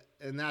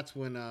 And that's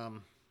when,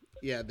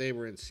 they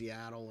were in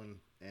Seattle,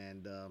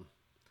 and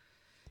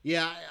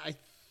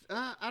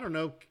I don't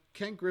know.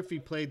 Ken Griffey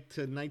played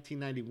to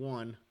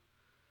 1991.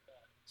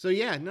 So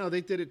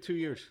they did it 2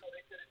 years.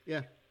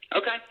 Yeah.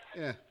 Okay.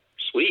 Yeah.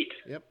 Sweet.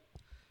 Yep.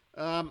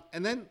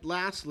 And then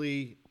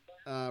lastly,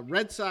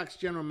 Red Sox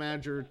general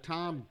manager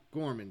Tom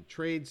Gorman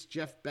trades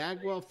Jeff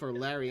Bagwell for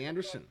Larry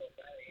Anderson.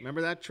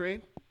 Remember that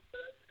trade?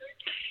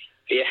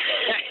 Yeah.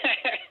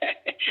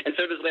 And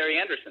so does Larry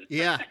Anderson.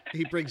 Yeah,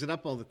 he brings it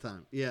up all the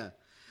time. Yeah.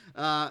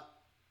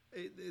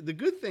 The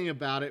good thing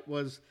about it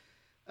was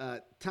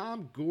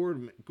Tom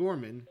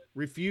Gorman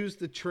refused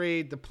to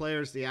trade the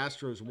players the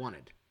Astros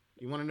wanted.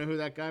 You want to know who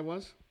that guy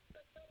was?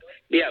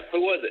 Yeah,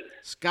 who was it?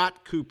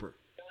 Scott Cooper.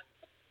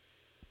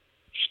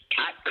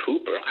 Scott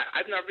Cooper?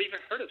 I've never even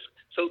heard of.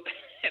 So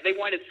they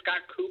wanted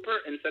Scott Cooper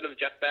instead of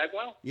Jeff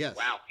Bagwell? Yes.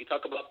 Wow, you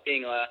talk about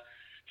being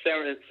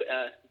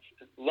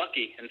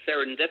lucky and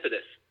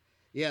serendipitous.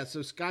 Yeah,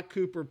 so Scott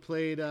Cooper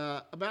played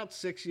about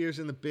 6 years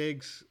in the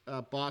Bigs,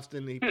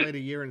 Boston. He played a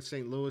year in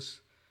St.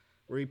 Louis,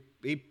 where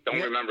he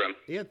remember him.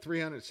 He had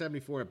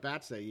 374 at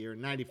bats that year.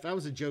 95. That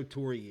was the Joe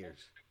Torre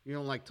years. You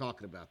don't like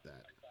talking about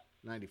that.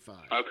 95.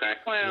 Okay.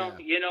 Well,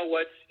 yeah. You know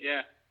what?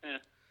 Yeah.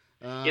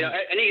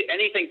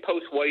 Anything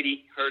post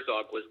Whitey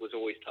Herzog was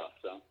always tough.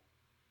 So.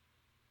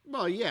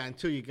 Well, yeah,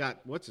 until you got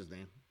what's his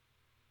name?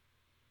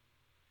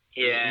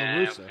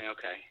 Yeah. La Russa.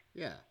 Okay.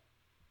 Yeah.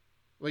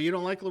 Well, you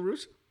don't like La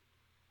Russa?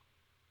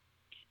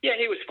 Yeah,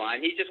 he was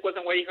fine. He just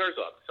wasn't Whitey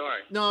Herzog.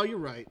 Sorry. No, you're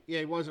right. Yeah,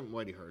 he wasn't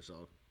Whitey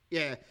Herzog.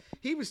 Yeah,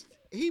 he was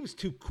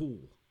too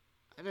cool.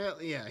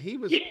 Yeah, he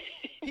was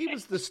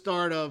the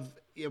start of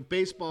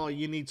baseball.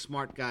 You need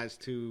smart guys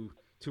to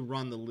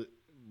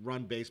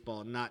run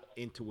baseball, not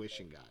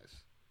intuition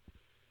guys.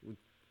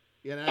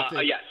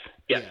 Yes.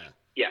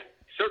 Yeah.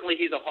 Certainly,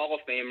 he's a Hall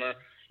of Famer.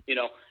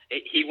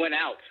 He went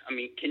out. I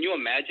mean, can you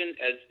imagine?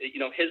 As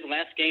his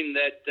last game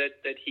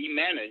that he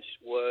managed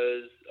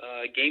was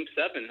Game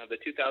 7 of the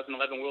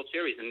 2011 World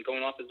Series, and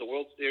going off as the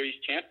World Series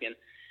champion.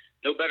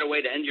 No better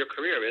way to end your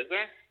career, is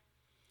there?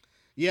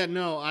 Yeah,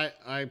 no, I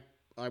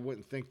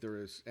wouldn't think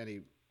there is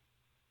any.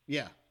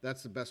 Yeah,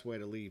 that's the best way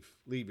to leave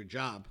your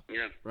job.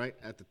 Yeah. Right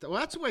well,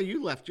 that's the way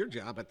you left your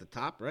job, at the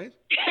top, right?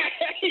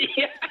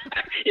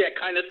 yeah,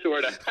 kind of,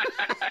 sort of.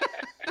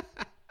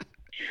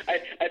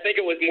 I think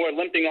it was more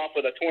limping off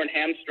with a torn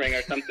hamstring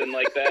or something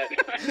like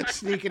that.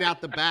 Sneaking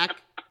out the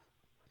back.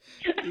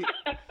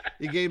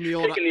 You gave me the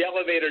old taking the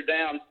elevator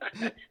down.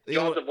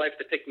 Jaws of life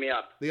to pick me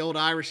up. The old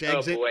Irish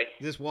exit. Oh boy!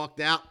 Just walked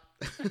out.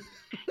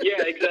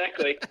 Yeah,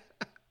 exactly.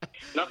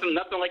 Nothing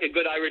like a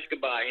good Irish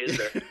goodbye, is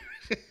there?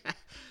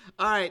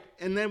 All right,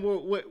 and then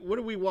what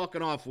are we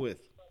walking off with?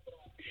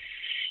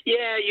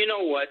 Yeah, you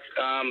know what?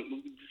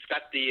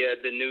 Got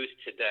the news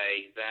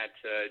today that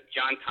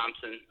John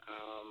Thompson,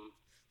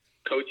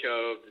 coach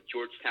of the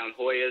Georgetown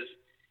Hoyas,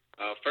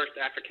 first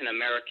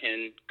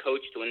African-American coach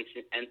to win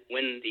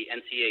the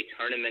NCAA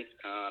tournament,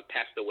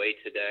 passed away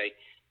today.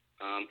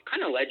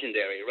 Kind of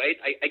legendary, right?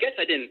 I guess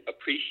I didn't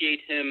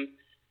appreciate him.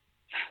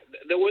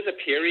 There was a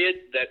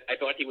period that I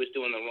thought he was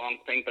doing the wrong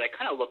thing, but I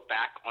kind of look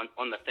back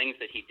on the things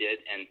that he did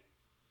and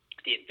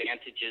the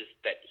advantages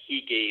that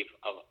he gave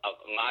a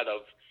lot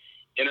of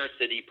inner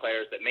city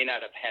players that may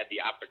not have had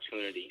the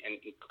opportunity, and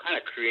kind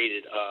of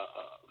created a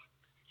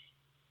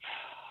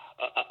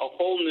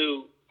whole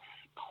new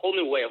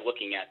way of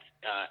looking at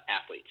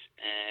athletes.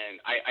 And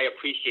I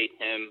appreciate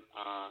him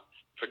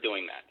for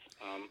doing that.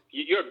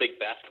 You're a big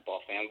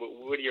basketball fan.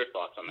 What are your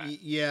thoughts on that?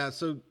 Yeah,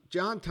 so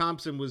John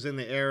Thompson was in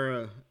the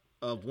era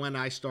of when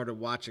I started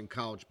watching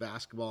college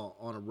basketball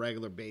on a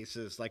regular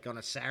basis. Like on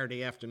a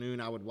Saturday afternoon,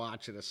 I would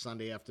watch it. A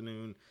Sunday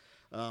afternoon,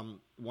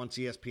 once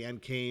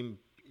ESPN came,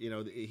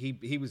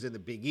 he was in the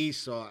Big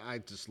East, so I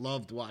just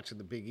loved watching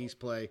the Big East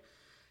play.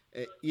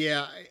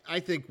 I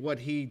think what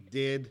he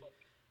did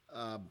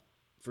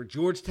for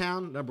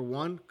Georgetown, number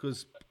one,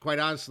 because quite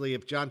honestly,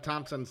 if John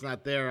Thompson's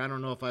not there, I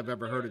don't know if I've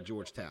ever heard of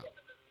Georgetown.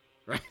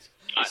 Right?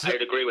 I'd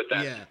agree with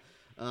that. Yeah.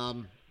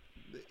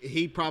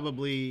 He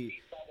probably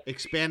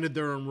expanded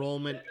their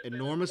enrollment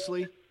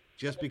enormously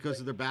just because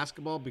of their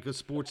basketball, because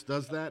sports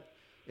does that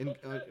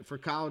for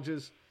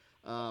colleges.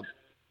 The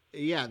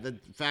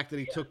fact that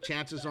he took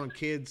chances on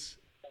kids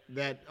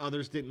that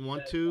others didn't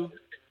want to,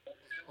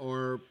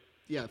 or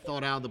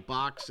thought out of the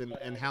box,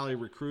 and how he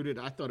recruited,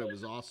 I thought it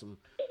was awesome.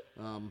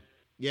 I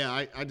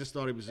just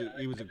thought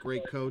he was a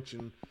great coach,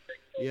 and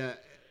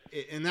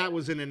and that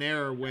was in an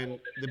era when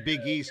the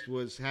Big East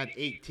had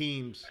 8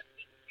 teams,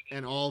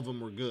 and all of them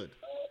were good.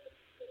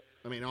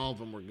 I mean, all of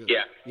them were good.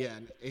 Yeah. Yeah.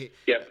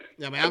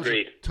 That was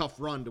Agreed. a tough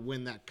run to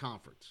win that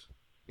conference.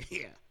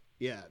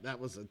 Yeah. That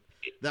was a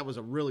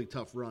really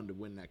tough run to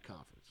win that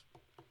conference.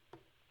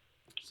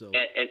 So.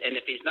 And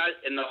if he's not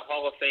in the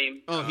Hall of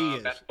Fame, he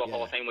is. Basketball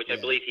Hall of Fame, which I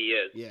believe he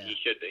is, he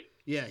should be.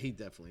 Yeah, he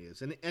definitely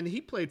is. And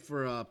he played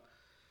for the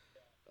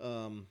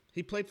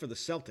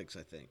Celtics,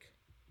 I think.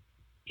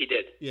 He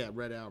did. Yeah,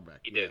 Red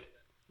Auerbach. He did.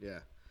 Yeah.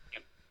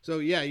 So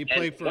you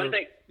play for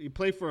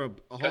a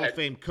Hall of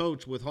Fame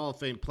coach with Hall of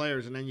Fame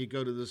players, and then you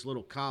go to this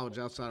little college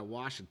outside of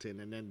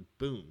Washington, and then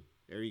boom,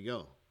 there you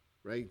go.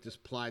 Right? Just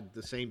applied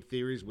the same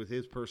theories with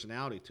his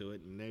personality to it,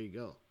 and there you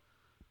go.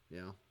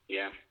 Yeah.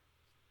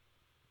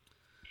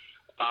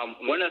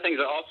 One of the things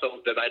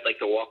that I'd like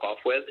to walk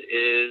off with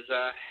is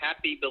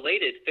happy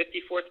belated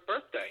 54th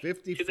birthday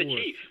 54th. To the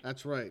Chief.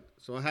 That's right.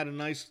 So I had a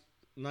nice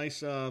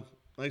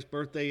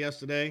birthday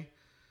yesterday.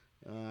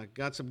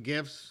 Got some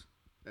gifts.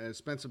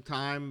 Spent some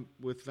time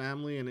with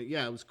family, and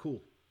it was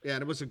cool. Yeah,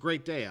 and it was a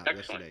great day out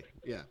yesterday.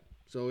 Yeah,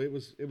 So it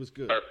was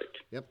good. Perfect.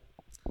 Yep.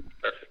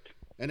 Perfect.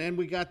 And then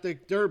we got the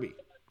Derby.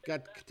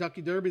 Got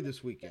Kentucky Derby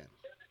this weekend.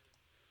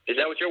 Is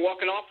that what you're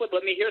walking off with?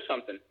 Let me hear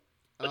something.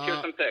 Let's hear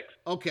some picks.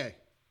 Okay.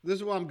 This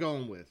is what I'm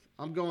going with.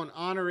 I'm going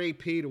Honor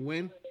AP to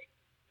win.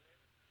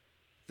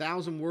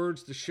 1,000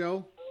 Words to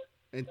show.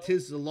 And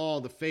Tiz the Law,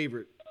 the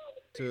favorite,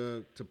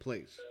 to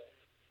place.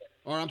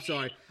 Or I'm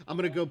sorry. I'm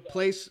going to go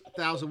place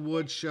 1,000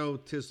 Woods, show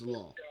Tiz the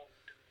Law.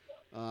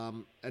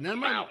 And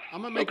then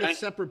I'm going to make a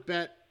separate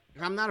bet.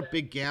 I'm not a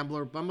big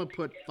gambler, but I'm going to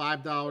put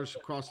 $5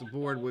 across the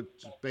board, which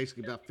is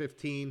basically about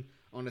 15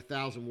 on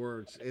 1,000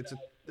 Words.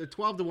 They're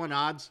 12-1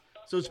 odds,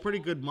 so it's pretty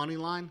good money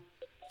line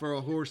for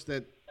a horse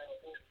that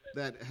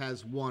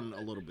has won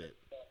a little bit.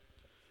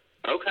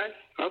 Okay.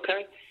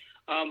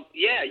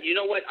 Yeah, you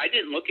know what? I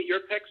didn't look at your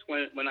picks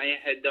when I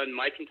had done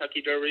my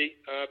Kentucky Derby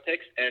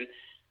picks, and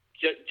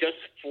just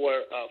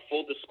for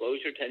full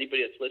disclosure to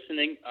anybody that's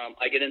listening,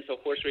 I get into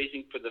horse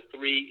racing for the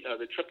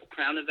Triple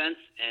Crown events,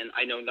 and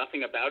I know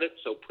nothing about it,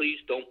 so please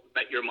don't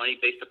bet your money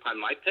based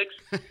upon my picks.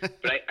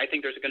 But I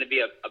think there's going to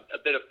be a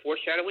bit of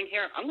foreshadowing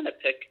here. I'm going to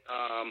pick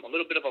a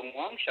little bit of a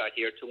long shot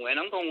here to win.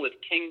 I'm going with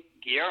King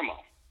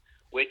Guillermo,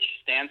 which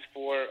stands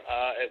for,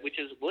 which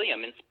is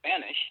William in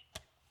Spanish,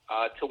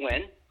 to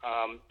win.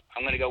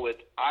 I'm going to go with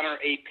Honor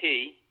AP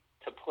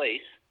to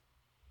place,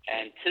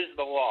 and Tiz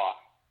the Law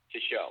to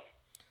show.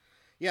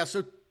 Yeah,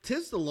 so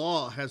Tiz the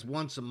Law has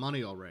won some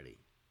money already.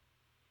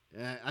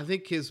 I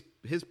think his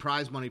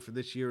prize money for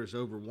this year is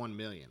over $1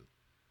 million.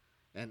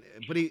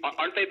 But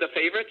aren't they the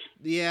favorites?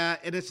 Yeah,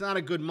 and it's not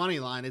a good money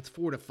line. It's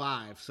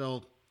 4-5.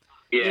 So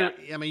yeah,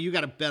 I mean, you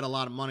got to bet a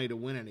lot of money to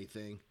win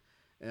anything.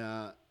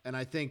 And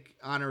I think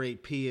Honor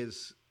AP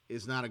is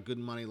not a good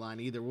money line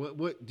either.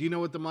 What do you know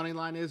what the money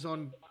line is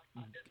on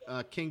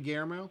King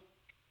Guillermo?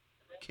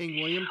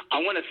 King William? I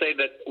want to say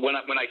that when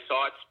I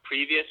saw its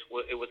previous,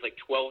 it was like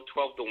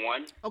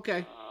 12-1.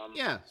 Okay.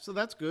 Yeah, so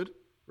that's good,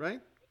 right?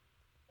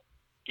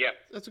 Yeah.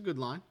 That's a good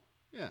line.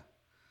 Yeah.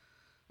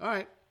 All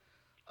right.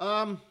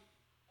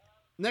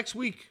 Next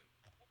week,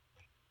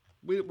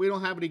 we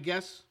don't have any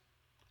guests?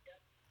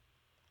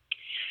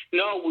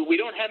 No, we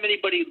don't have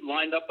anybody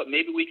lined up, but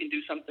maybe we can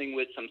do something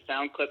with some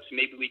sound clips.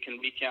 Maybe we can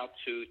reach out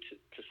to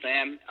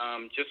Sam.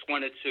 Just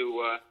wanted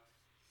to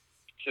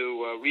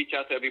reach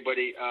out to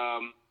everybody.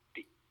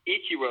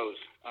 Ichiro's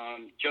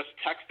just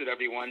texted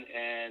everyone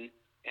and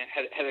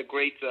had a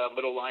great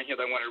little line here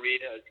that I want to read.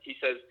 He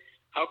says,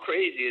 "How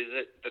crazy is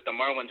it that the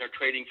Marlins are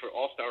trading for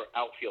all-star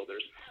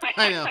outfielders?"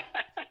 I know.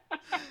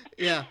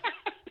 Yeah,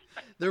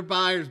 they're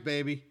buyers,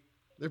 baby.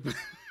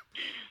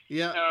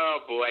 Yeah. Oh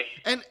boy.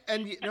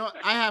 And you know,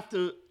 I have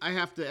to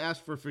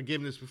ask for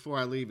forgiveness before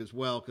I leave as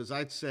well, because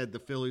I said the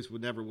Phillies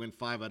would never win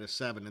 5 out of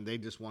 7, and they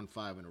just won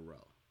 5 in a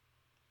row.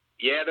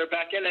 Yeah, they're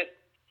back in it.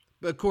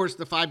 But of course,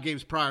 the 5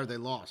 games prior they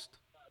lost.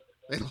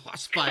 They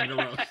lost 5 in a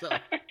row. So.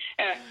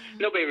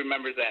 Nobody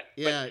remembers that.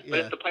 Yeah, but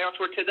if the playoffs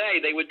were today,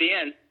 they would be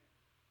in.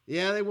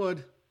 Yeah, they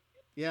would.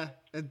 Yeah,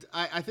 and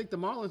I think the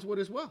Marlins would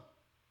as well.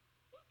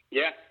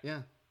 Yeah.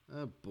 Yeah.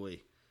 Oh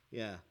boy.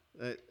 Yeah.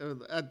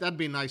 That'd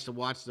be nice to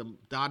watch the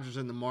Dodgers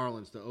and the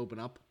Marlins to open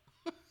up.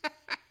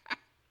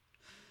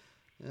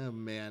 Oh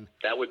man.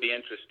 That would be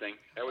interesting.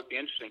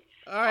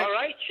 All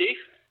right, Chief.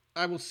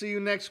 I will see you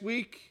next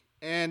week,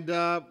 and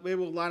maybe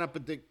we'll line up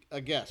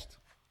a guest.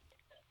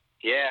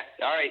 Yeah.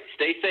 All right.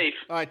 Stay safe.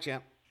 All right,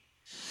 champ.